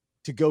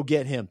to go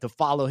get him, to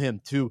follow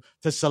him, to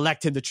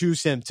select him, to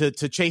choose him, to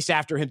chase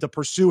after him, to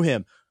pursue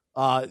him.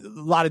 A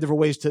lot of different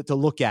ways to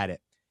look at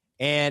it.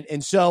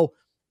 And so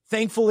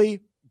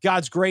thankfully,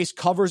 God's grace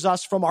covers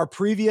us from our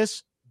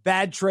previous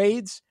bad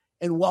trades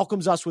and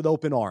welcomes us with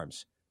open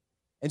arms.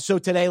 And so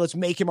today, let's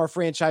make him our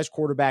franchise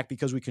quarterback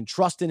because we can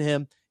trust in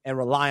him and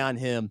rely on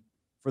him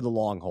for the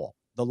long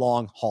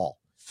haul.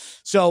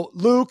 So,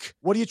 Luke,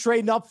 what are you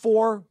trading up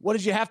for? What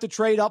did you have to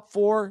trade up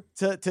for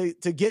to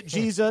get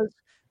Jesus?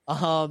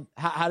 How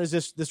does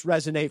this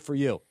resonate for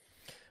you?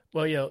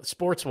 Well,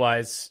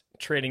 sports-wise,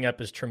 trading up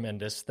is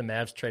tremendous. The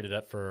Mavs traded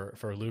up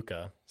for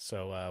Luka.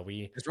 So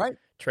That's right.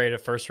 Traded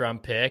a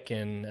first-round pick,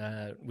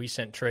 and we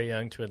sent Trae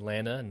Young to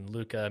Atlanta, and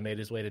Luka made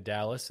his way to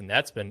Dallas, and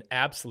that's been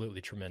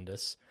absolutely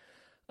tremendous.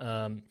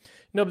 But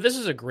this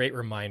is a great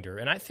reminder,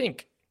 and I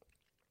think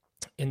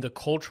in the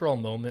cultural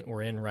moment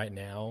we're in right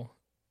now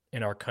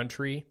in our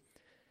country,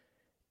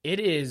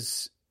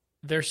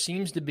 there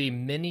seems to be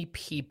many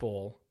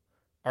people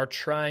are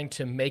trying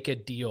to make a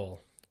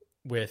deal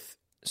with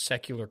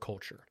secular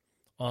culture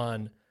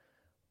on,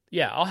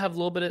 I'll have a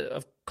little bit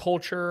of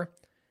culture,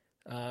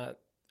 but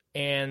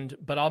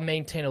I'll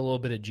maintain a little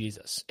bit of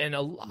Jesus. And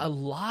a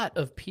lot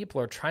of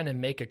people are trying to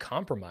make a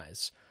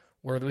compromise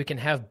where we can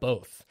have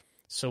both.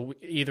 So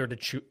either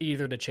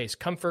to chase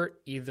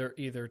comfort,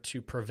 either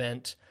to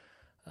prevent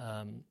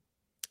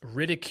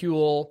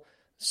ridicule,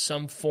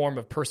 some form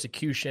of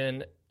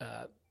persecution,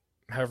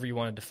 however you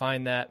want to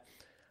define that.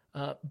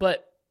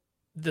 But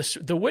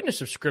the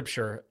witness of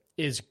Scripture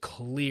is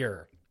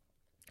clear.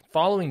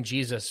 Following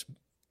Jesus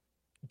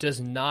does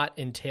not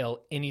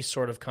entail any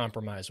sort of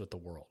compromise with the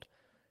world.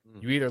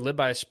 You either live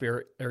by a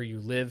spirit or you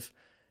live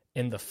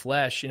in the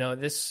flesh.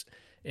 This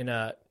in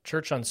a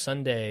church on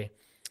Sunday,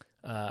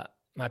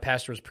 my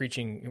pastor was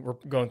preaching. We're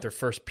going through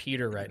 1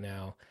 Peter right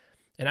now.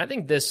 And I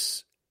think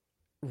this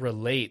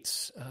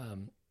relates,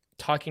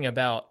 talking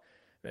about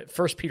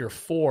 1 Peter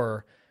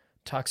 4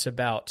 talks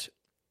about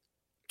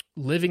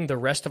living the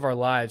rest of our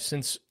lives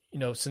since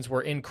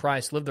we're in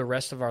Christ, live the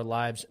rest of our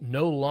lives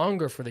no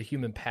longer for the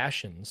human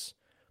passions,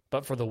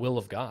 but for the will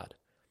of God.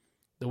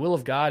 The will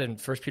of God in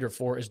 1 Peter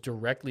 4 is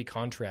directly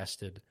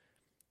contrasted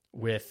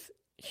with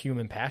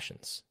human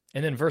passions.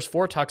 And then verse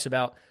 4 talks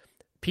about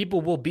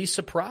people will be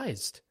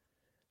surprised.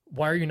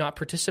 Why are you not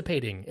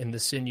participating in the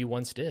sin you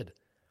once did?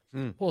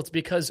 Well, it's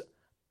because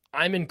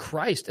I'm in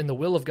Christ, and the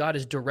will of God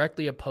is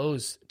directly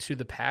opposed to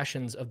the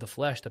passions of the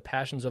flesh, the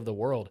passions of the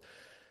world.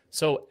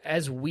 So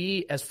as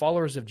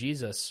followers of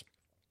Jesus,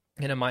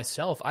 and in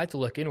myself, I have to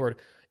look inward.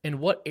 In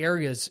what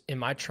areas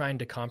am I trying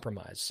to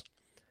compromise?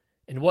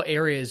 In what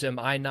areas am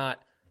I not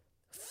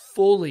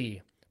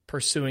fully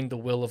pursuing the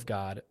will of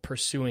God,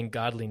 pursuing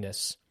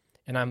godliness,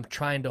 and I'm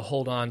trying to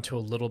hold on to a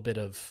little bit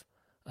of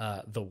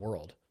the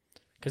world?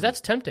 Because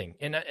that's tempting.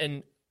 And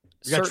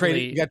you got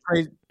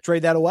to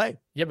trade that away.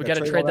 Yeah, we got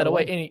to trade that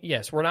away. And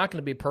yes, we're not going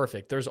to be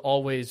perfect. There's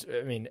always,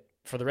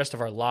 for the rest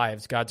of our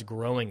lives, God's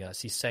growing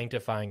us. He's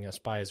sanctifying us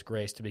by his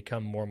grace to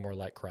become more and more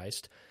like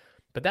Christ.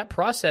 But that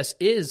process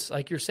is,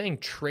 like you're saying,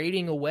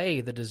 trading away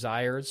the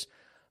desires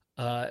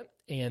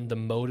and the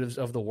motives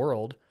of the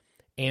world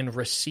and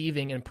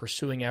receiving and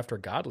pursuing after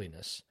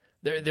godliness.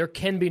 There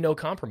can be no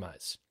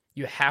compromise.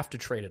 You have to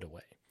trade it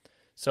away.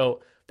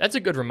 So that's a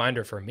good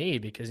reminder for me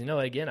because,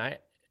 again,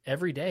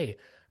 every day,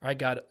 all right,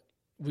 God,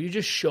 will you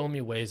just show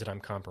me ways that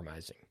I'm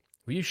compromising?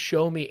 Will you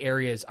show me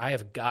areas I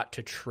have got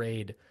to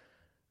trade?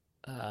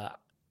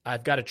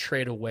 I've got to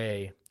trade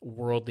away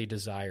worldly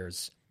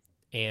desires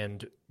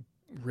and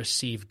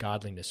receive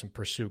godliness and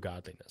pursue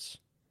godliness.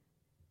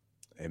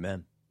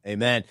 Amen.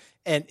 Amen.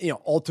 And,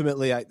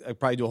 ultimately, I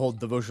probably do a whole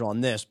devotion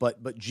on this,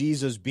 but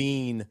Jesus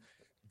being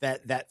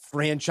that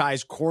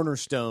franchise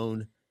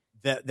cornerstone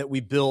that we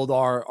build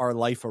our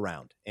life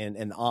around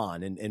and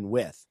on and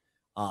with.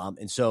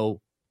 And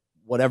so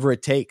whatever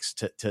it takes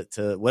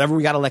to whatever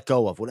we got to let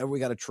go of, whatever we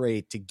got to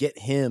trade to get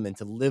him and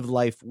to live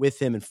life with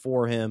him and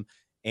for him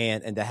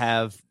and to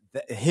have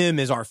him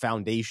as our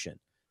foundation.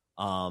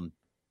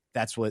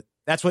 That's what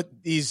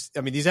these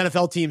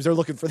NFL teams, they're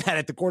looking for that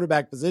at the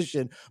quarterback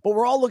position, but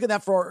we're all looking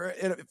at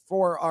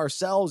for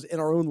ourselves in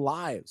our own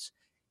lives.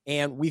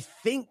 And we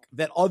think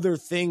that other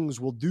things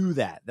will do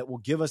that will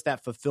give us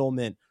that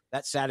fulfillment,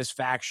 that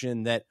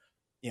satisfaction, that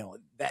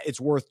that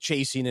it's worth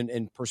chasing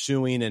and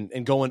pursuing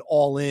and going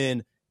all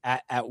in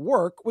at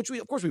work, which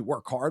we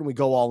work hard and we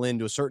go all in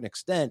to a certain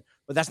extent,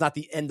 but that's not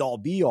the end all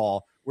be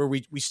all where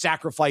we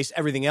sacrifice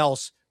everything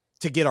else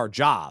to get our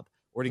job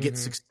or to get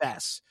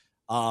success.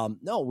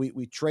 No,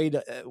 we trade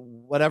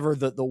whatever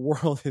the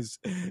world is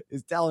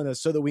telling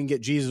us so that we can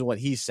get Jesus and what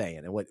he's saying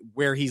and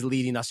where he's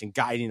leading us and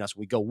guiding us.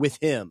 We go with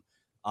him,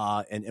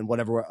 and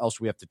whatever else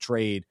we have to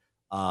trade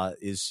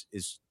is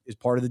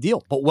part of the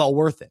deal, but well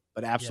worth it.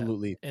 But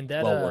absolutely, and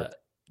that well worth it.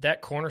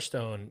 That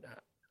cornerstone,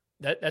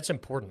 that's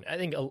important. I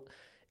think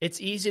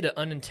it's easy to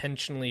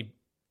unintentionally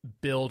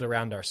build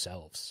around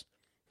ourselves.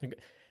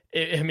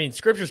 I mean,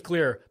 Scripture's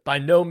clear. By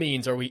no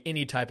means are we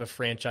any type of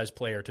franchise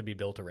player to be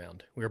built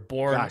around. We are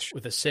born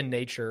with a sin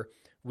nature.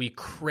 We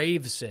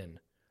crave sin.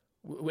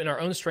 In our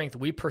own strength,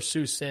 we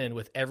pursue sin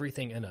with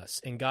everything in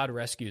us, and God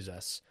rescues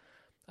us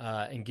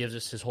and gives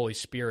us his Holy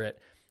Spirit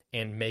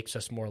and makes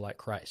us more like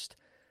Christ.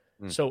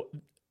 So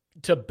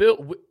to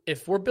build,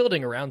 if we're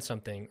building around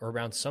something or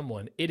around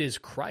someone, it is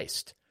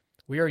Christ.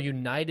 We are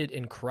united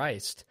in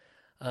Christ.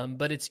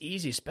 But it's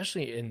easy,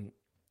 especially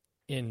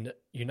in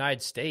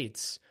United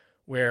States,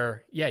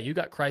 where, you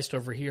got Christ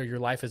over here, your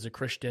life as a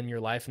Christian, your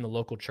life in the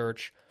local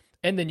church,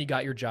 and then you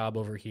got your job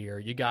over here,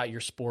 you got your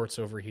sports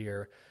over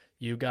here,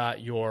 you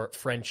got your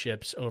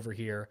friendships over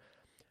here.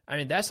 I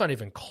mean, that's not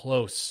even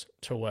close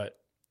to what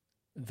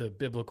the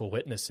biblical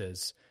witness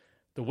is.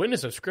 The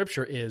witness of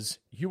Scripture is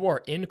you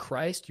are in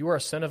Christ, you are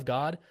a son of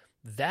God.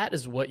 That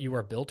is what you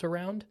are built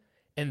around,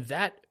 and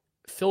that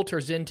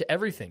filters into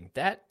everything.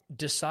 That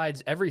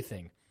decides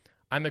everything.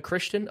 I'm a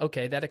Christian,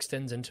 okay, that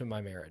extends into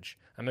my marriage.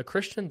 I'm a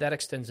Christian, that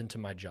extends into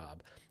my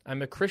job.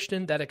 I'm a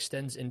Christian, that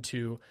extends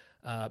into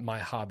my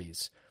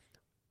hobbies.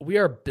 We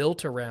are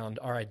built around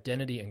our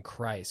identity in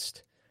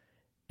Christ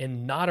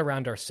and not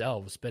around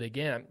ourselves. But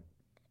again, I'm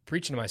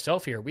preaching to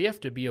myself here. We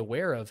have to be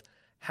aware of,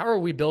 how are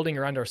we building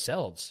around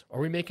ourselves? Are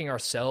we making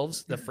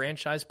ourselves the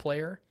franchise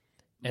player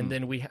and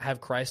then we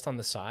have Christ on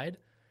the side?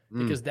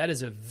 Because that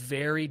is a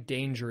very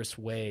dangerous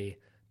way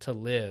to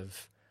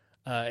live.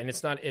 And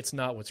it's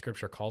not what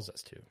Scripture calls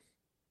us to.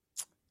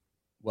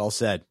 Well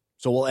said.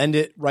 So we'll end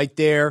it right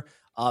there.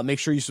 Make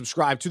sure you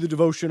subscribe to the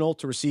devotional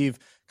to receive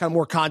kind of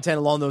more content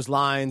along those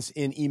lines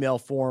in email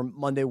form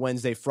Monday,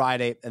 Wednesday,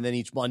 Friday, and then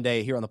each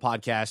Monday here on the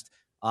podcast,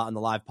 on the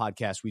live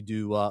podcast, we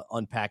do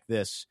unpack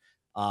this.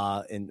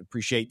 And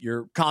appreciate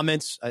your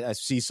comments. I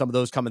see some of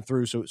those coming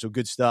through. So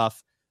good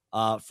stuff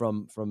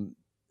from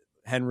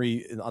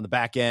Henry on the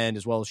back end,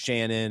 as well as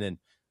Shannon and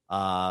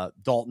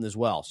Dalton as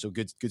well. So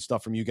good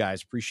stuff from you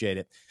guys. Appreciate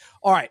it.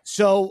 All right.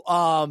 So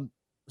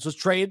let's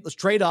trade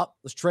up.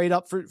 Let's trade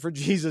up for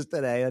Jesus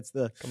today. That's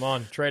come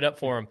on, trade up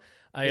for him.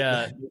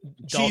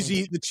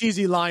 The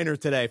cheesy liner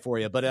today for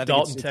you. But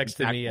Dalton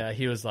texted me.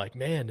 He was like,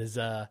 "Man,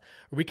 are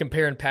we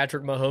comparing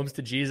Patrick Mahomes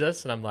to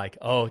Jesus?" And I'm like,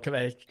 "Oh,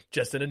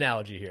 just an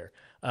analogy here."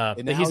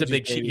 He's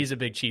a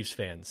big Chiefs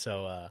fan,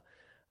 so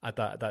I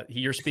thought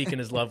you're speaking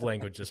his love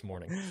language this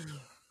morning.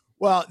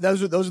 Well,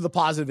 those are the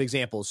positive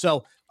examples.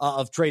 So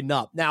of trading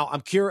up. Now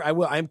I'm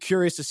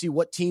curious to see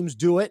what teams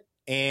do it,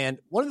 and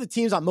one of the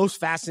teams I'm most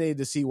fascinated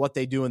to see what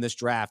they do in this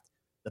draft,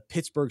 the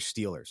Pittsburgh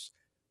Steelers.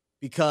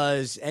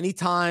 Because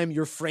anytime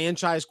your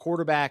franchise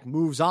quarterback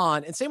moves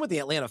on, and same with the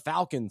Atlanta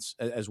Falcons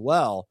as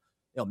well,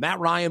 Matt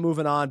Ryan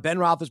moving on, Ben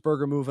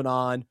Roethlisberger moving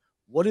on,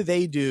 what do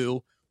they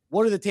do?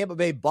 What do the Tampa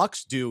Bay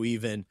Bucks do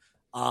even?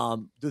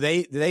 Do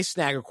they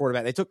snag a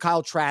quarterback? They took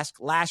Kyle Trask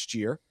last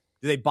year.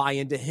 Do they buy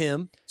into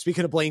him?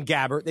 Speaking of Blaine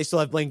Gabbert, they still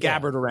have Blaine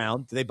Gabbert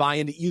around. Do they buy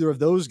into either of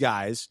those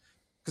guys?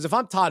 Because if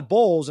I'm Todd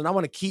Bowles and I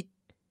want to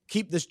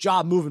keep this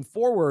job moving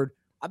forward,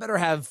 I better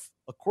have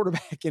a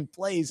quarterback in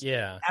place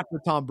after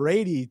Tom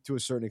Brady to a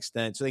certain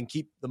extent, so they can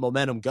keep the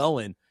momentum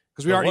going.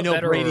 Because we already know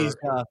Brady's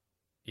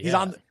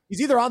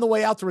he's either on the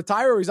way out to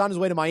retire or he's on his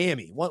way to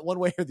Miami. One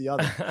way or the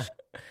other.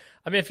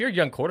 I mean, if you're a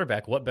young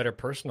quarterback, what better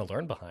person to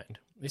learn behind?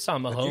 We saw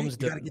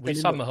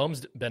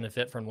Mahomes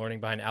benefit from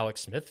learning behind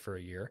Alex Smith for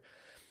a year.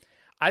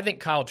 I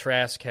think Kyle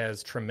Trask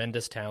has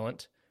tremendous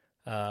talent.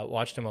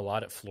 Watched him a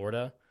lot at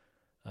Florida.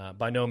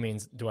 By no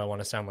means do I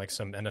want to sound like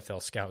some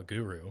NFL scout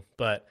guru,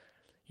 but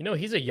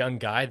he's a young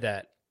guy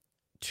that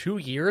 2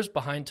 years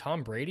behind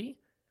Tom Brady,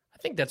 I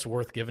think that's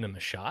worth giving him a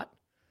shot.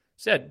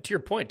 Said, to your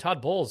point,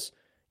 Todd Bowles,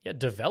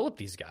 develop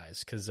these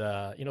guys because,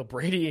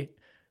 Brady,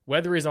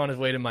 whether he's on his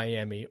way to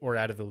Miami or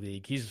out of the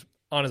league, he's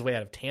on his way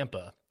out of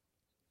Tampa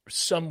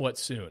somewhat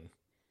soon.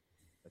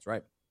 That's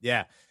right.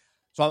 Yeah.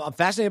 So I'm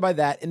fascinated by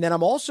that. And then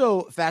I'm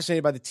also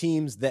fascinated by the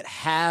teams that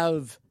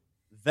have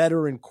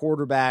veteran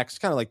quarterbacks,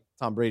 kind of like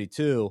Tom Brady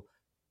too.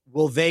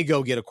 Will they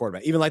go get a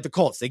quarterback? Even like the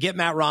Colts, they get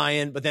Matt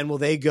Ryan, but then will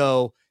they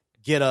go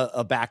get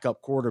a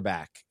backup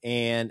quarterback?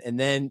 And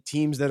then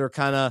teams that are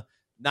kind of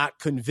not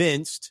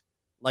convinced,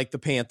 like the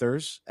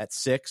Panthers at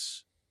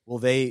 6, will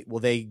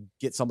they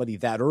get somebody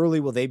that early?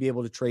 Will they be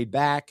able to trade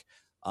back?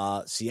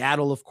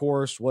 Seattle, of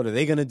course, what are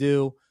they going to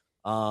do?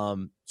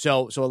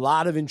 So a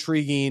lot of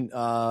intriguing,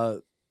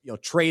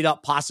 trade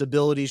up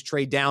possibilities,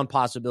 trade down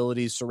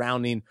possibilities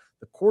surrounding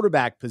the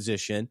quarterback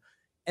position.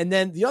 And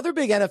then the other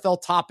big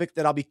NFL topic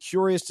that I'll be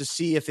curious to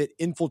see if it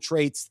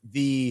infiltrates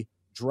the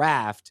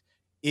draft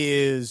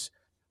is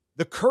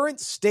the current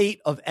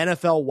state of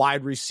NFL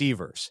wide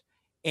receivers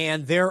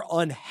and their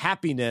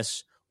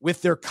unhappiness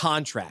with their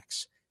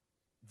contracts.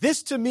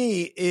 This to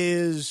me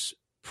is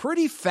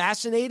pretty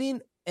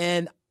fascinating.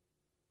 And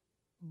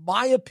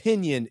my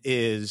opinion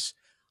is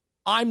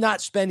I'm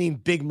not spending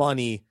big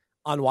money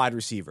on wide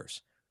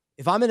receivers.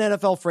 If I'm an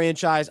NFL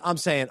franchise, I'm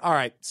saying, all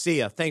right, see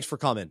ya. Thanks for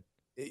coming.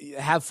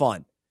 Have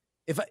fun.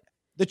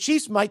 The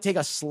Chiefs might take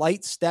a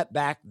slight step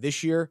back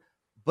this year,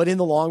 but in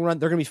the long run,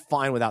 they're going to be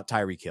fine without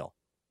Tyreek Hill.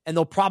 And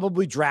they'll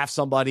probably draft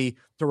somebody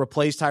to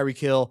replace Tyreek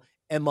Hill,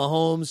 and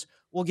Mahomes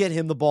will get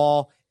him the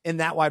ball, and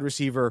that wide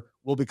receiver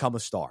will become a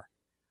star.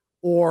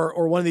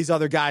 Or one of these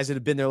other guys that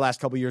have been there the last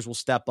couple of years will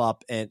step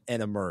up and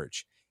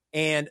emerge.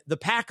 And the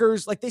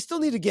Packers, they still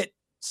need to get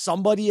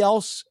somebody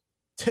else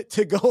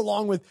to go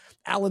along with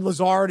Alan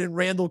Lazard and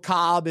Randall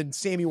Cobb and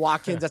Sammy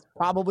Watkins. That's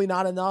probably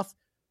not enough.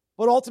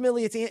 But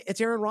ultimately,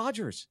 it's Aaron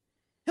Rodgers.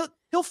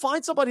 He'll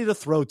find somebody to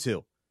throw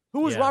to.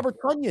 Who was Robert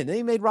Tonyan?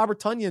 They made Robert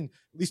Tonyan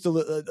at least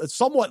a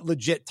somewhat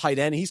legit tight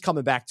end. He's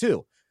coming back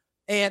too.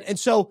 And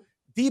so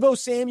Deebo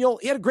Samuel,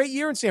 he had a great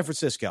year in San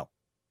Francisco.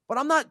 But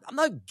I'm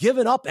not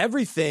giving up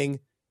everything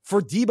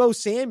for Deebo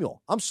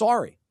Samuel. I'm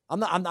sorry.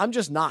 I'm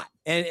just not.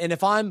 And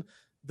if I'm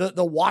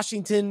the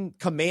Washington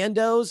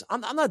Commandos,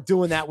 I'm not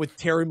doing that with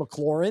Terry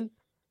McLaurin.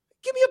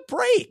 Give me a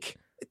break.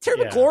 Terry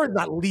McLaurin's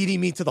not leading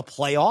me to the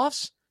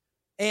playoffs.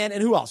 And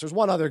who else? There's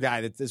one other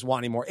guy that is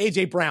wanting more.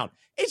 A.J. Brown.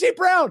 A.J.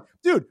 Brown,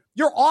 dude,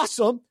 you're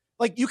awesome.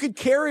 You could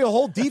carry a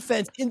whole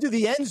defense into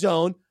the end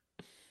zone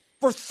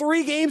for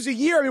 3 games a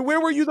year. I mean,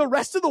 where were you the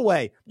rest of the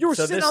way? You were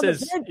sitting on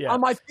the bench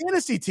on my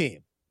fantasy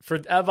team.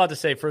 I'm about to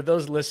say, for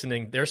those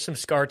listening, there's some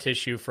scar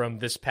tissue from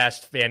this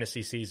past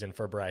fantasy season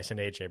for Bryce and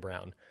A.J.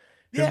 Brown,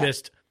 who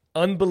missed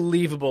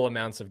unbelievable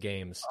amounts of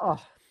games.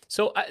 Oh.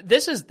 So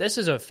this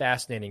is a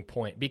fascinating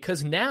point,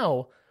 because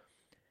now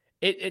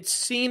it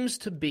seems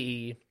to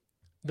be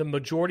the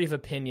majority of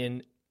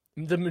opinion.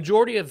 The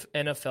majority of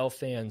NFL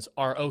fans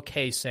are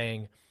okay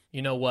saying,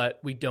 you know what,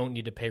 we don't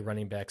need to pay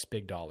running backs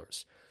big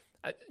dollars.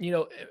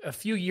 A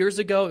few years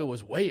ago, it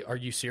was, wait, are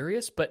you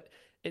serious? But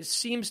it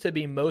seems to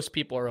be most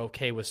people are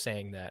okay with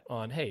saying that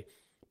hey,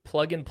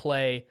 plug and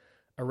play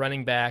a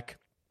running back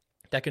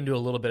that can do a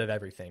little bit of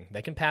everything.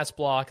 They can pass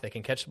block. They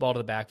can catch the ball to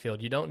the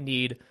backfield. You don't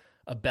need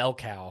a bell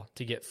cow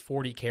to get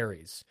 40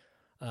 carries.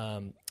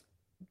 But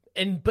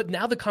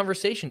now the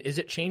conversation, is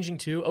it changing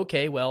to,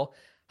 okay, well,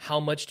 how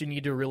much do you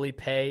need to really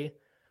pay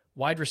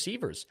wide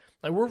receivers?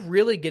 We're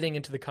really getting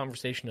into the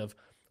conversation of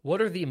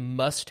what are the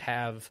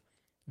must-have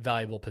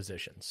valuable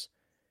positions.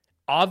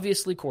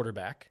 Obviously,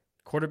 quarterback.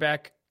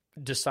 Quarterback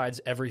decides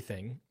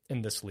everything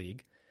in this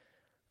league.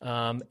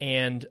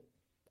 And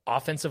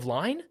offensive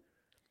line?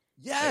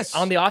 Yes.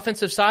 On the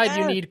offensive side,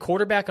 you need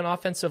quarterback and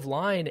offensive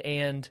line.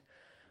 And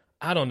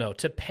I don't know,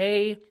 to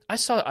pay, I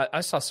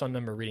saw some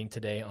number reading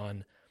today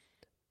on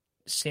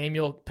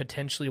Samuel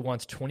potentially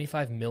wants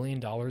 $25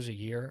 million a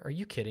year. Are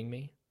you kidding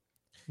me?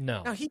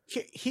 No.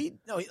 He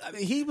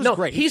was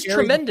great. He's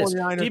tremendous.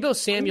 Deebo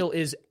Samuel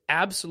is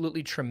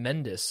absolutely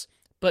tremendous.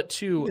 But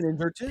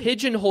to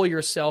pigeonhole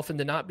yourself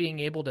into not being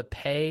able to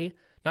pay,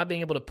 not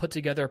being able to put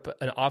together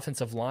an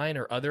offensive line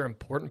or other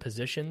important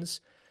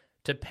positions,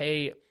 to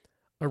pay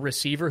a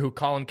receiver who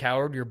Colin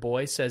Cowherd, your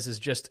boy, says is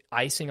just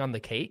icing on the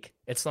cake.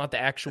 It's not the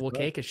actual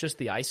cake. It's just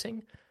the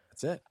icing.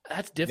 That's it.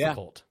 That's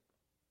difficult. Yeah.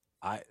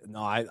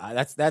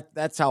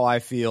 That's how I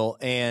feel.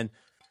 And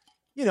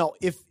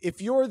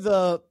if you're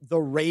the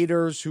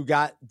Raiders who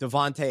got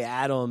Devontae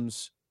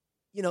Adams,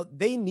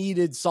 they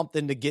needed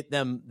something to get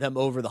them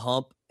over the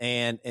hump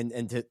and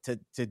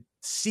to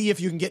see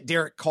if you can get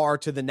Derek Carr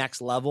to the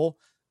next level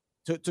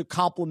to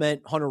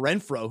complement Hunter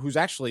Renfrow, who's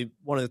actually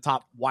one of the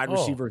top wide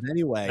receivers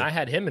anyway. And I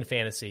had him in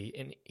fantasy,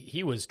 and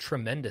he was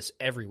tremendous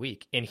every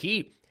week. And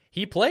he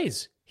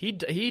plays.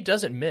 He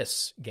doesn't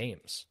miss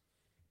games.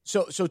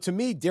 So to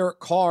me, Derek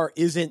Carr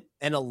isn't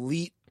an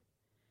elite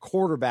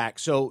quarterback,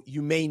 so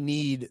you may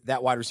need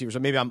that wide receiver. So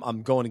maybe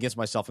I'm going against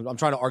myself. I'm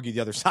trying to argue the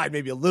other side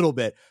maybe a little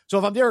bit. So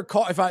if I'm Derek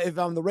Carr, if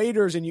I'm the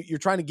Raiders and you're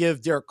trying to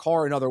give Derek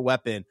Carr another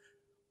weapon,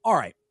 all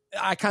right,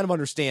 I kind of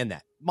understand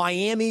that.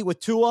 Miami with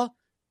Tua,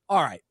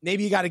 all right,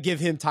 maybe you got to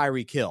give him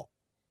Tyreek Hill.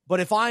 But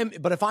if I'm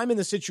in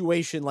the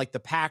situation like the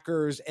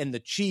Packers and the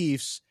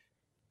Chiefs,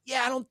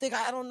 I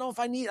don't know if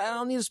I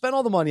don't need to spend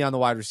all the money on the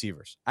wide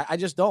receivers. I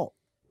just don't.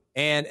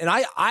 And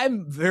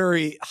I'm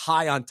very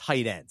high on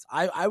tight ends.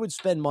 I would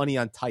spend money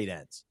on tight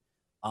ends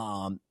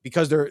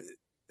because there's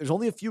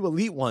only a few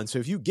elite ones. So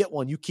if you get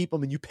one, you keep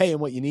them and you pay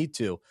them what you need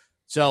to.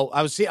 So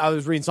I was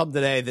reading something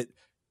today that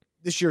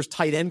this year's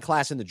tight end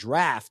class in the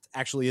draft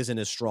actually isn't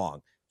as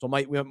strong. So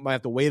we might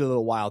have to wait a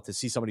little while to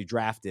see somebody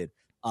drafted,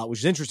 which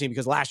is interesting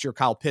because last year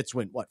Kyle Pitts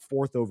went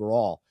 4th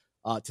overall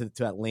to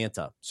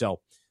Atlanta. So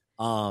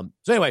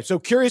anyway, so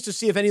curious to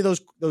see if any of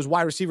those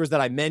wide receivers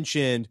that I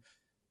mentioned,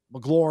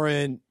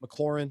 McLaurin,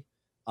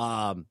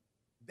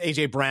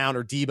 A.J. Brown,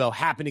 or Deebo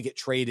happen to get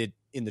traded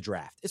in the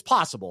draft. It's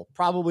possible.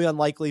 Probably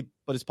unlikely,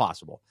 but it's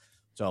possible.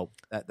 So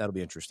that'll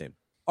be interesting.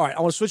 All right,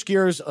 I want to switch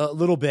gears a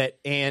little bit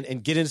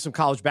and get into some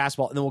college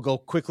basketball, and then we'll go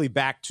quickly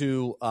back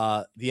to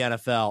the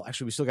NFL.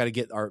 Actually, we still got to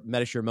get our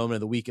Metashare moment of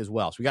the week as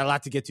well. So we got a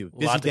lot to get to.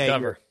 Busy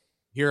day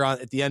here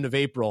at the end of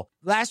April.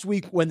 Last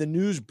week when the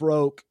news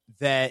broke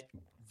that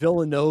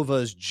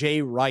Villanova's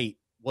Jay Wright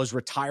was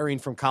retiring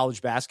from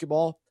college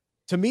basketball,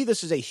 to me,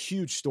 this is a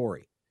huge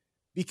story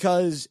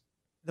because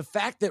the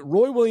fact that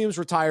Roy Williams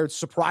retired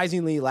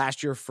surprisingly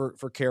last year for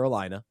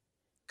Carolina,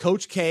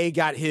 Coach K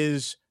got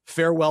his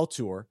farewell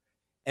tour,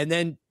 and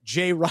then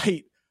Jay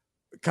Wright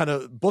kind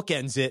of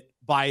bookends it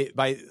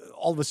by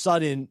all of a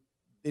sudden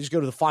they just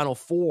go to the Final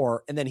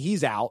Four, and then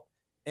he's out,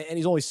 and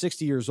he's only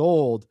 60 years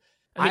old.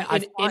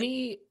 I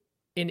mean,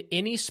 in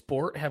any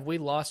sport, have we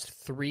lost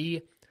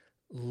three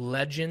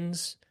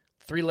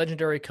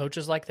legendary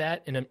coaches like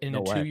that in a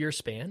 2-year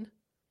span?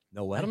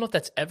 No way. I don't know if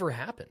that's ever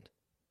happened.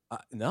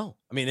 No.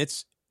 I mean,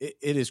 it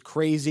is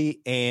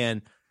crazy.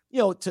 And,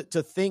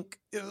 to think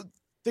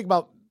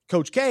about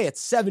Coach K at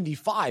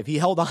 75, he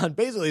held on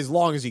basically as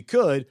long as he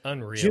could.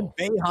 Unreal. Jim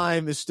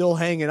Boeheim is still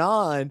hanging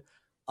on.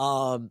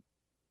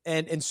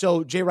 And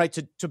so Jay Wright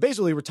to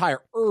basically retire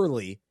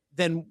early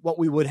than what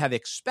we would have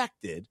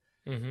expected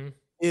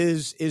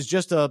is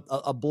just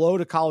a blow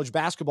to college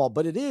basketball,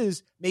 but it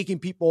is making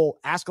people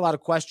ask a lot of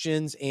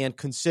questions and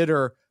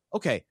consider,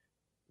 okay,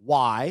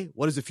 why?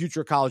 What is the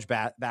future of college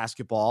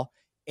basketball?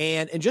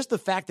 And just the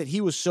fact that he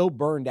was so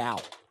burned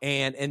out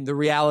and the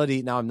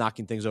reality. Now I'm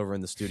knocking things over in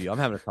the studio. I'm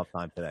having a tough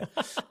time today.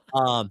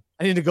 I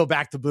need to go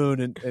back to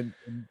Boone and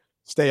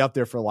stay up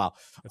there for a while.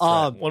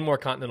 Right. One more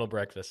continental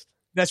breakfast.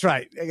 That's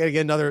right. I got to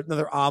get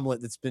another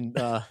omelet that's been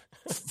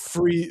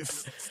free.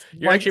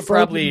 You're actually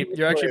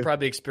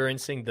probably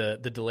experiencing the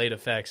delayed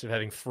effects of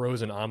having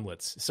frozen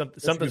omelets.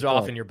 Something's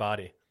off in your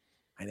body.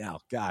 I know.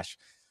 Gosh.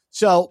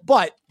 So,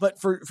 but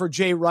for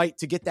Jay Wright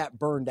to get that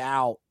burned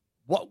out,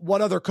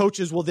 what other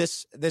coaches will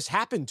this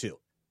happen to?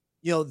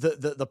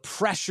 The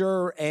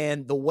pressure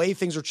and the way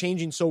things are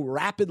changing so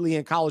rapidly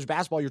in college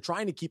basketball. You're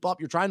trying to keep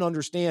up. You're trying to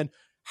understand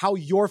how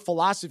your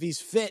philosophies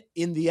fit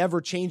in the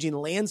ever-changing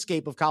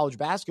landscape of college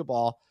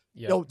basketball.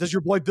 Yep. Does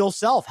your boy Bill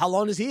Self, how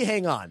long does he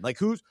hang on? Like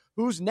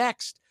who's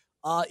next?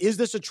 Is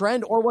this a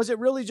trend, or was it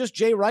really just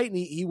Jay Wright and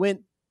he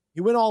went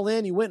all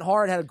in, he went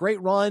hard, had a great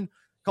run,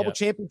 couple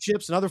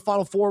championships, another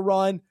Final Four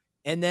run,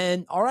 and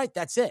then all right,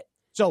 that's it.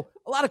 So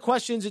a lot of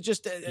questions. It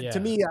just to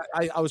me,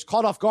 I was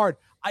caught off guard.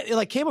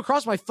 It came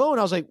across my phone.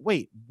 I was like,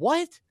 wait,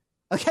 what?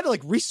 I had to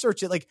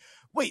research it.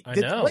 Wait, when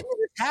did this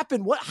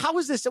happen? How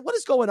is this? What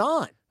is going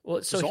on?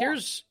 Well, so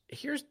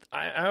here's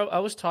I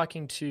was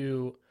talking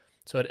to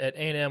at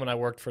A&M when I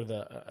worked for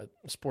the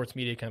sports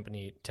media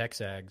company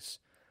Texags.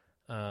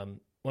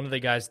 One of the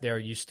guys there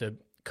used to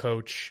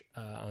coach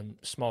on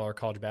smaller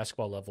college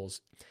basketball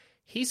levels.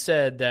 He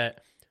said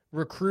that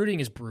recruiting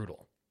is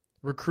brutal.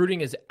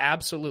 Recruiting is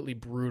absolutely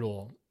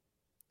brutal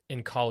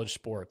in college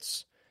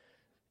sports,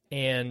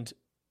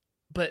 but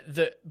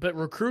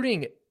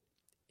recruiting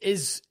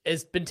has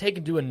been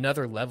taken to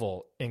another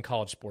level in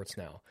college sports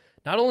now.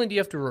 Not only do you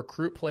have to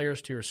recruit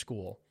players to your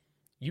school,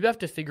 you have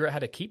to figure out how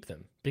to keep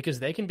them because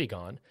they can be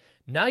gone.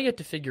 Now you have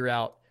to figure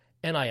out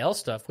NIL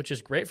stuff, which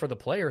is great for the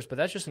players, but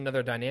that's just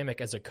another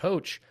dynamic as a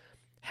coach.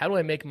 How do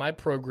I make my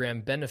program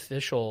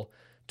beneficial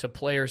to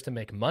players to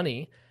make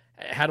money?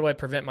 How do I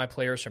prevent my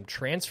players from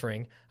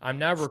transferring? I'm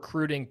now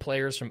recruiting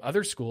players from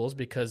other schools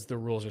because the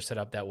rules are set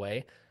up that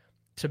way.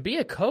 To be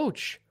a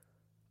coach,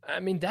 I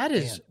mean,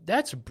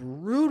 that's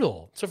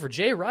brutal. So for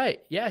Jay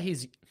Wright,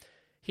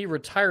 he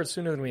retired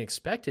sooner than we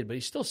expected, but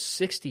he's still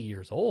 60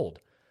 years old.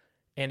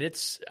 And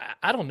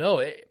I don't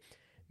know.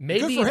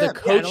 Maybe the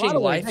coaching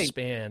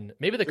lifespan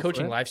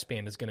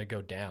is going to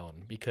go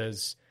down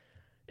because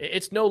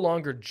it's no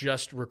longer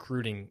just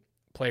recruiting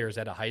players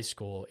at a high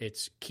school.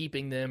 It's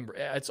keeping them.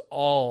 It's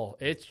wild.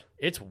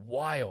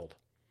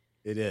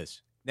 It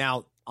is.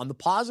 Now, on the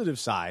positive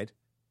side,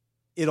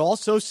 it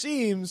also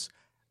seems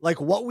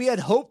like what we had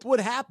hoped would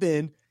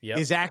happen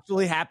is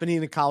actually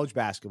happening in college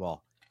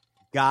basketball.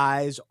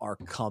 Guys are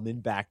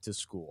coming back to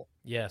school.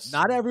 Yes.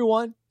 Not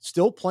everyone.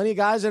 Still plenty of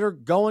guys that are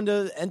going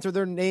to enter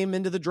their name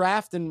into the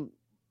draft, and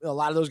a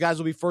lot of those guys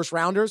will be first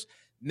rounders.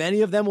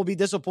 Many of them will be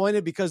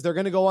disappointed because they're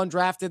going to go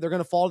undrafted. They're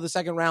going to fall to the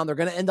second round. They're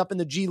going to end up in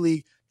the G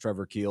League,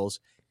 Trevor Keels.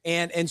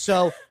 And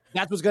so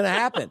that's what's going to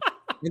happen.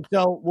 And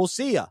so we'll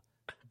see you.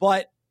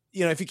 But,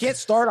 if you can't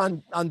start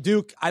on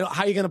Duke, how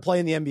are you going to play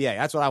in the NBA?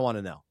 That's what I want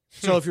to know.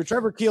 So if you're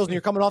Trevor Keels and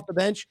you're coming off the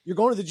bench, you're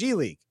going to the G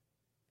League.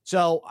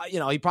 So,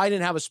 he probably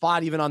didn't have a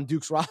spot even on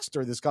Duke's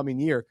roster this coming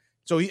year.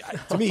 So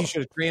to me, he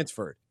should have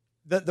transferred.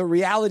 The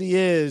reality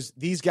is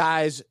these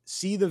guys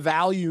see the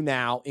value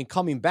now in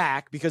coming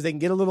back because they can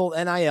get a little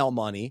NIL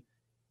money.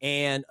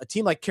 And a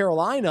team like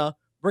Carolina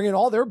bringing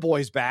all their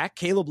boys back.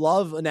 Caleb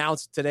Love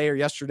announced today or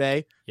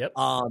yesterday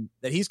that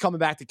he's coming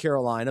back to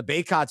Carolina.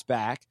 Baycott's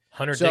back.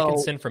 Hunter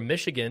Dickinson from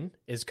Michigan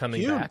is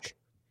coming back.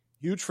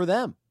 Huge for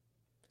them.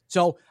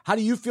 So how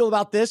do you feel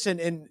about this?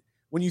 And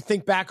when you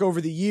think back over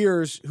the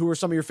years, who are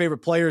some of your favorite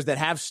players that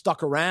have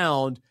stuck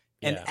around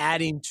and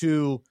adding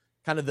to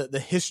kind of the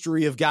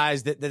history of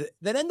guys that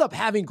end up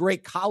having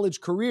great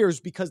college careers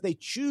because they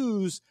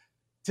choose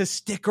to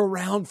stick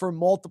around for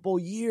multiple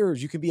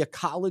years? You can be a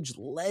college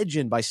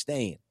legend by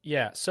staying.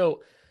 Yeah,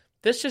 so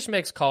this just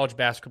makes college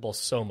basketball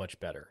so much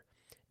better.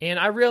 And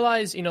I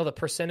realize, the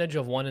percentage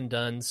of one and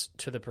dones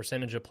to the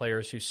percentage of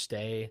players who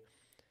stay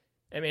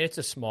I mean, it's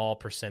a small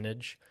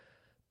percentage,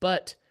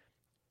 but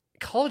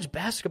college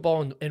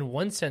basketball in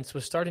one sense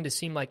was starting to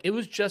seem like it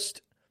was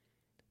just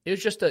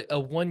a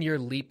 1 year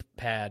leap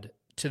pad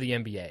to the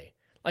NBA.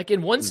 Like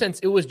in one sense,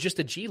 it was just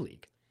a G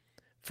League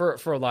for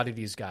a lot of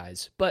these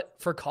guys. But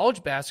for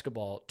college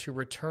basketball to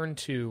return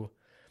to,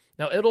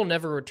 now it'll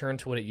never return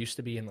to what it used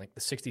to be in like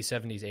the 60s,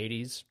 70s,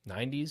 80s,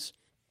 90s.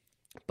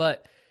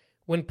 But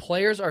when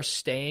players are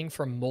staying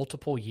for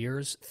multiple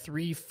years,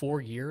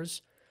 3-4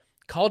 years,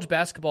 college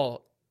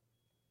basketball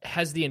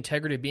has the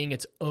integrity of being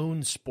its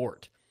own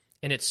sport,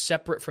 and it's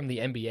separate from the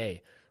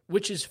NBA,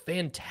 which is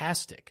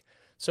fantastic.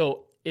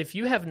 So if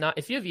you have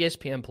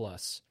ESPN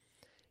Plus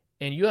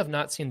and you have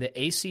not seen the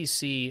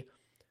ACC,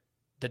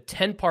 the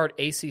 10-part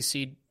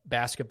ACC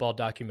basketball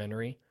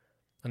documentary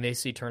on the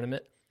ACC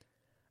tournament,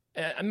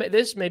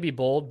 this may be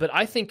bold, but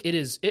I think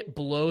it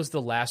blows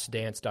the Last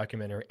Dance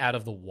documentary out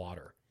of the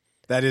water.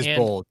 That is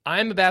bold.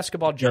 I'm a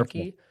basketball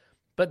junkie,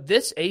 but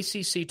this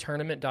ACC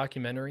tournament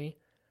documentary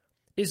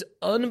is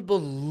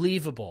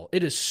unbelievable.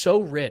 It is so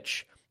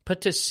rich.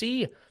 But to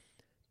see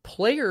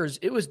players,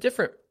 it was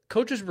different.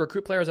 Coaches would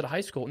recruit players at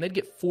high school, and they'd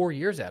get 4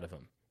 years out of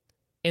them.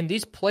 And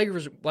these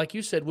players, like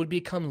you said, would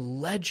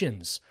become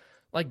legends.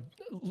 Like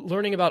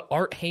learning about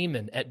Art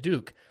Heyman at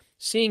Duke,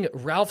 seeing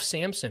Ralph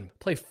Sampson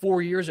play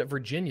 4 years at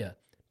Virginia,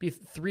 be a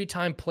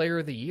 3-time player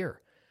of the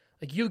year.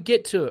 Like you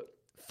get to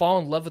fall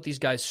in love with these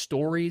guys'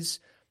 stories.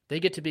 They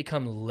get to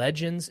become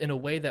legends in a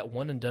way that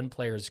one-and-done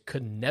players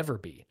could never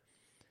be.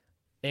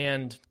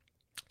 And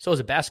so as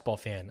a basketball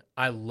fan,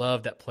 I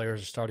love that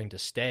players are starting to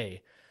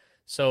stay.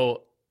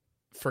 So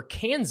for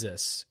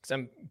Kansas, because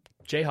I'm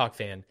a Jayhawk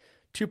fan,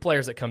 2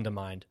 players that come to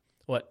mind.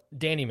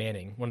 Danny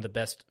Manning, one of the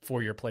best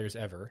 4-year players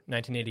ever.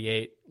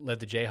 1988,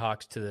 led the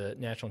Jayhawks to the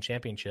national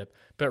championship.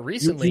 But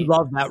recently... You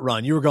loved that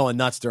run. You were going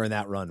nuts during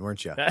that run,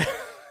 weren't you?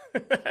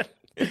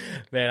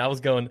 Man, I was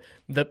going...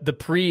 The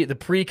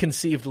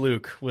preconceived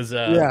Luke was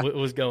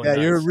going nuts.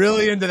 You're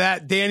really into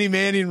that Danny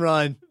Manning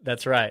run.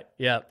 That's right.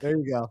 Yeah. There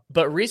you go.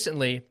 But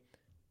recently,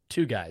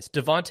 2 guys,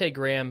 Devontae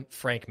Graham,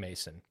 Frank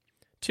Mason.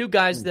 2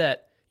 guys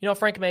that,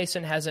 Frank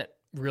Mason hasn't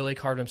really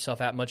carved himself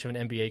out much of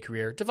an NBA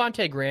career.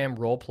 Devontae Graham,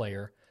 role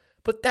player.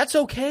 But that's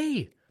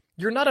okay.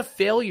 You're not a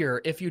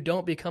failure if you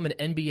don't become an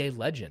NBA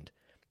legend.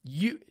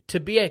 To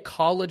be a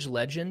college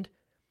legend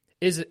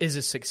is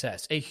a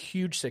success, a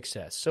huge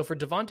success. So for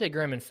Devontae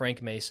Graham and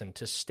Frank Mason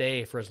to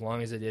stay for as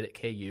long as they did at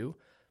KU,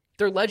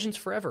 they're legends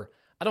forever.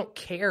 I don't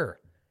care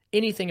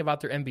anything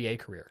about their NBA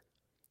career.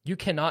 You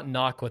cannot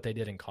knock what they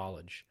did in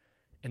college.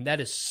 And that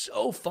is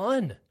so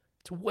fun.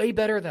 It's way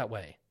better that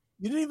way.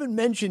 You didn't even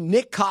mention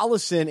Nick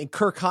Collison and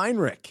Kirk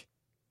Heinrich.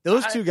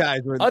 Those 2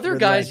 guys were other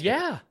guys,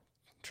 yeah.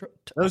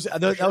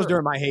 That was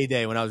during my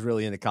heyday when I was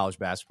really into college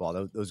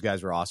basketball. Those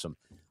guys were awesome.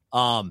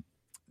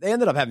 They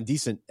ended up having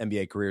decent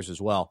NBA careers as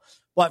well.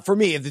 But for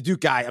me, the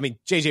Duke guy,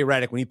 JJ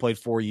Redick, when he played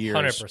 4 years,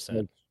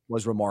 100%.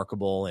 was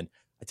remarkable. And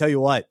I tell you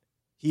what,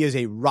 he is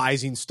a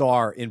rising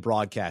star in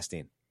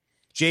broadcasting.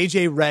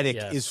 JJ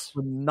Redick is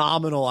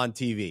phenomenal on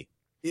TV.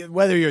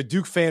 Whether you're a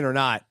Duke fan or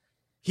not,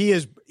 he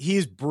is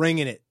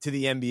bringing it to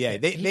the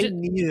NBA. They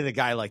needed a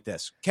guy like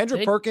this.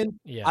 Kendrick Perkins,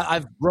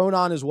 I've grown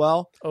on as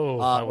well.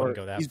 I wouldn't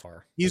go that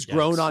far. He's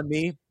grown on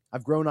me.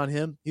 I've grown on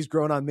him. He's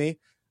grown on me.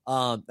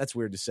 That's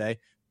weird to say.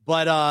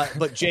 But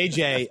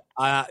JJ,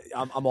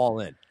 I'm all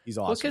in. He's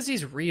awesome. Because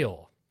he's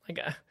real. He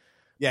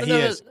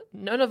is.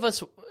 None of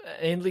us,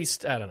 at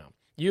least, I don't know.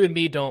 You and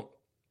me don't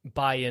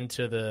buy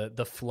into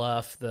the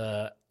fluff,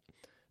 the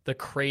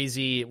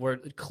crazy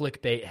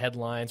clickbait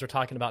headlines. We're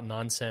talking about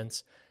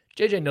nonsense.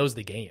 JJ knows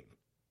the game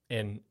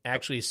and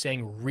actually is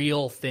saying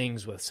real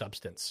things with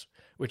substance,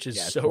 which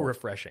is so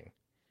refreshing.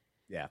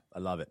 Yeah, I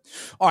love it.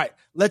 All right,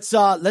 let's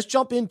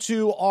jump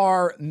into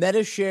our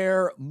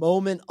MetaShare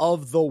moment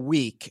of the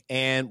week,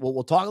 and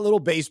we'll talk a little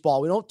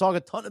baseball. We don't talk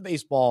a ton of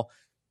baseball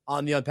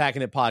on the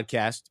Unpacking It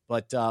podcast,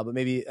 but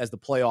maybe as the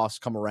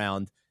playoffs come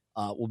around,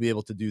 we'll be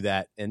able to do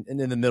that, and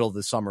in the middle of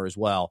the summer as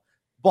well.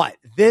 But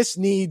this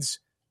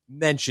needs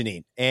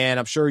mentioning, and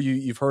I'm sure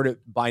you've heard it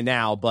by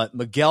now, but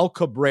Miguel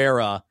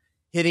Cabrera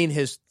hitting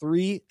his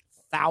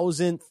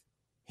 3,000th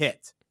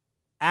hit.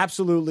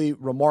 Absolutely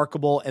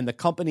remarkable. And the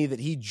company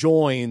that he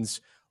joins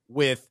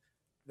with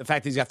the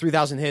fact that he's got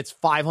 3,000 hits,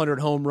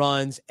 500 home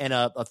runs, and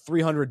a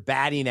 300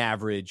 batting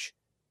average.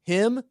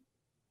 Him,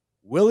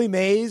 Willie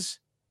Mays,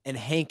 and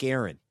Hank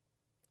Aaron.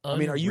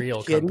 Unreal, are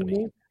you kidding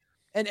me?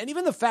 And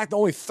even the fact that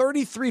only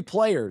 33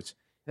 players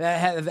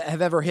that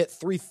have ever hit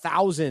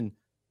 3,000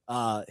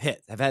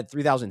 hits, have had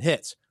 3,000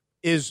 hits,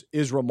 is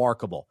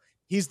remarkable.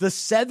 He's the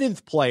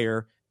 7th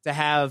player to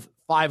have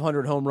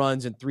 500 home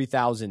runs and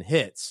 3,000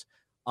 hits.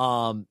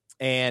 So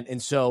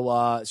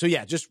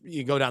just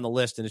you go down the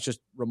list and it's just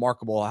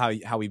remarkable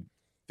how he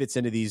fits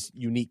into these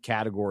unique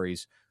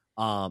categories.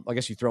 I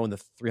guess you throw in the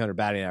 300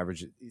 batting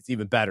average, it's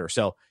even better.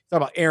 So talk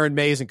about Aaron,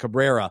 Mays, and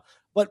Cabrera.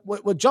 But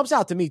what jumps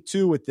out to me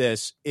too with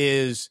this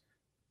is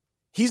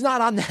he's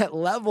not on that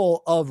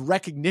level of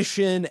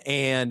recognition,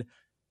 and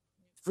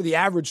for the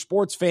average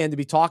sports fan to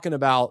be talking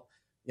about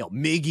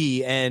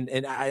Miggy, and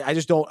I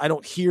just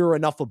don't hear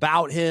enough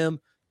about him.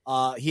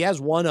 He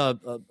has won a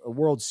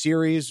World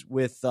Series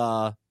with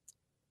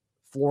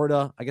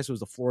Florida. I guess it was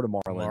the Florida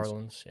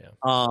Marlins.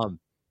 Yeah.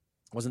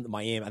 Wasn't the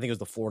Miami. I think it was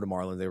the Florida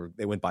Marlins.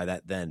 They went by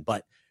that then.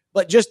 But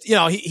just,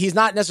 he's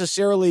not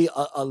necessarily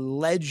a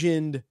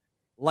legend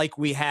like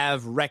we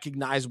have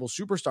recognizable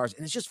superstars.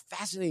 And it's just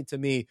fascinating to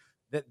me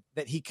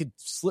that he could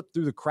slip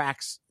through the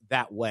cracks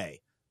that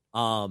way.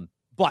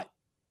 But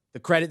the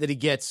credit that he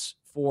gets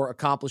for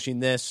accomplishing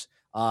this,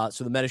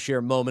 so the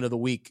Medi-Share moment of the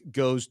week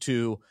goes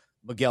to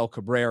Miguel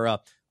Cabrera.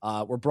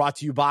 We're brought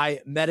to you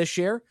by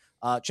Medi-Share.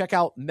 Check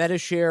out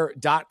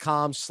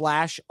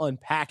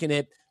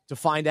Medishare.com/unpackingit to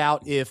find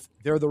out if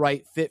they're the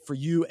right fit for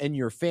you and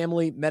your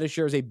family.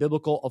 Medi-Share is a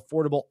biblical,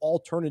 affordable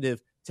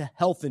alternative to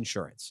health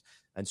insurance.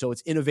 And so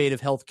it's innovative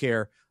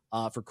healthcare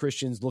for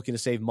Christians looking to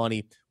save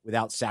money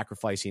without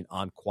sacrificing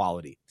on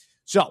quality.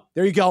 So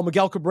there you go,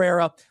 Miguel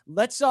Cabrera.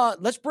 Let's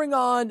bring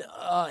on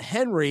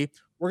Henry.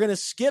 We're going to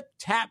skip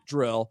Tap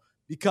Drill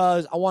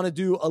because I want to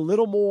do a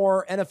little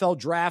more NFL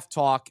draft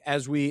talk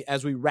as we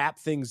wrap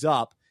things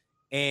up.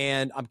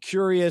 And I'm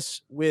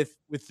curious with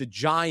the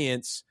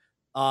Giants,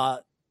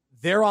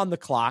 they're on the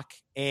clock,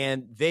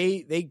 and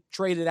they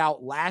traded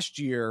out last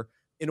year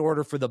in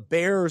order for the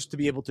Bears to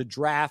be able to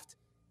draft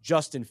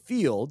Justin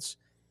Fields.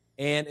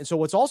 And so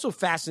what's also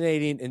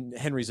fascinating, and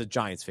Henry's a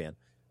Giants fan,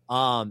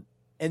 and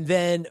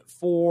then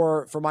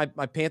for my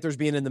Panthers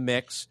being in the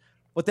mix,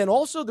 but then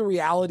also the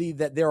reality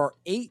that there are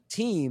 8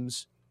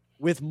 teams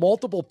with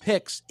multiple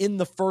picks in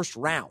the first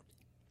round.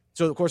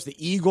 So, of course, the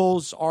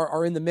Eagles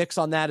are in the mix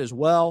on that as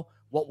well.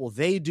 What will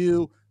they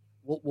do?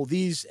 Will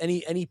these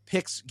any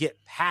picks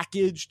get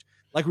packaged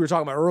like we were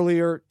talking about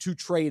earlier to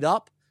trade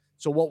up?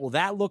 So what will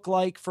that look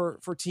like for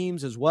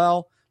teams as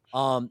well?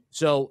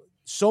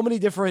 So many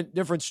different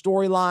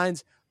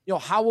storylines.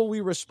 How will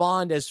we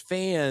respond as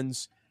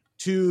fans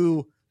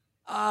to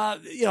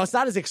it's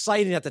not as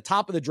exciting at the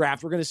top of the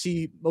draft. We're going to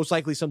see most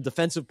likely some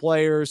defensive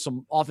players,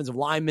 some offensive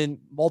linemen,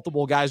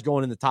 multiple guys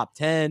going in the top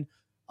 10.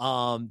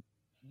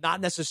 Not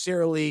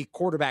necessarily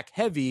quarterback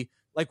heavy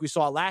like we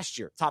saw last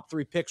year. Top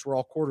 3 picks were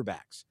all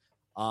quarterbacks.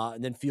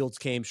 And then Fields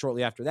came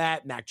shortly after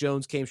that. Mac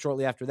Jones came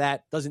shortly after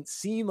that. Doesn't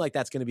seem like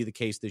that's going to be the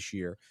case this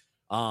year.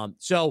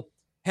 So,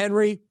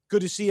 Henry,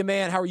 good to see you,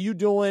 man. How are you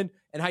doing?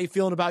 And how you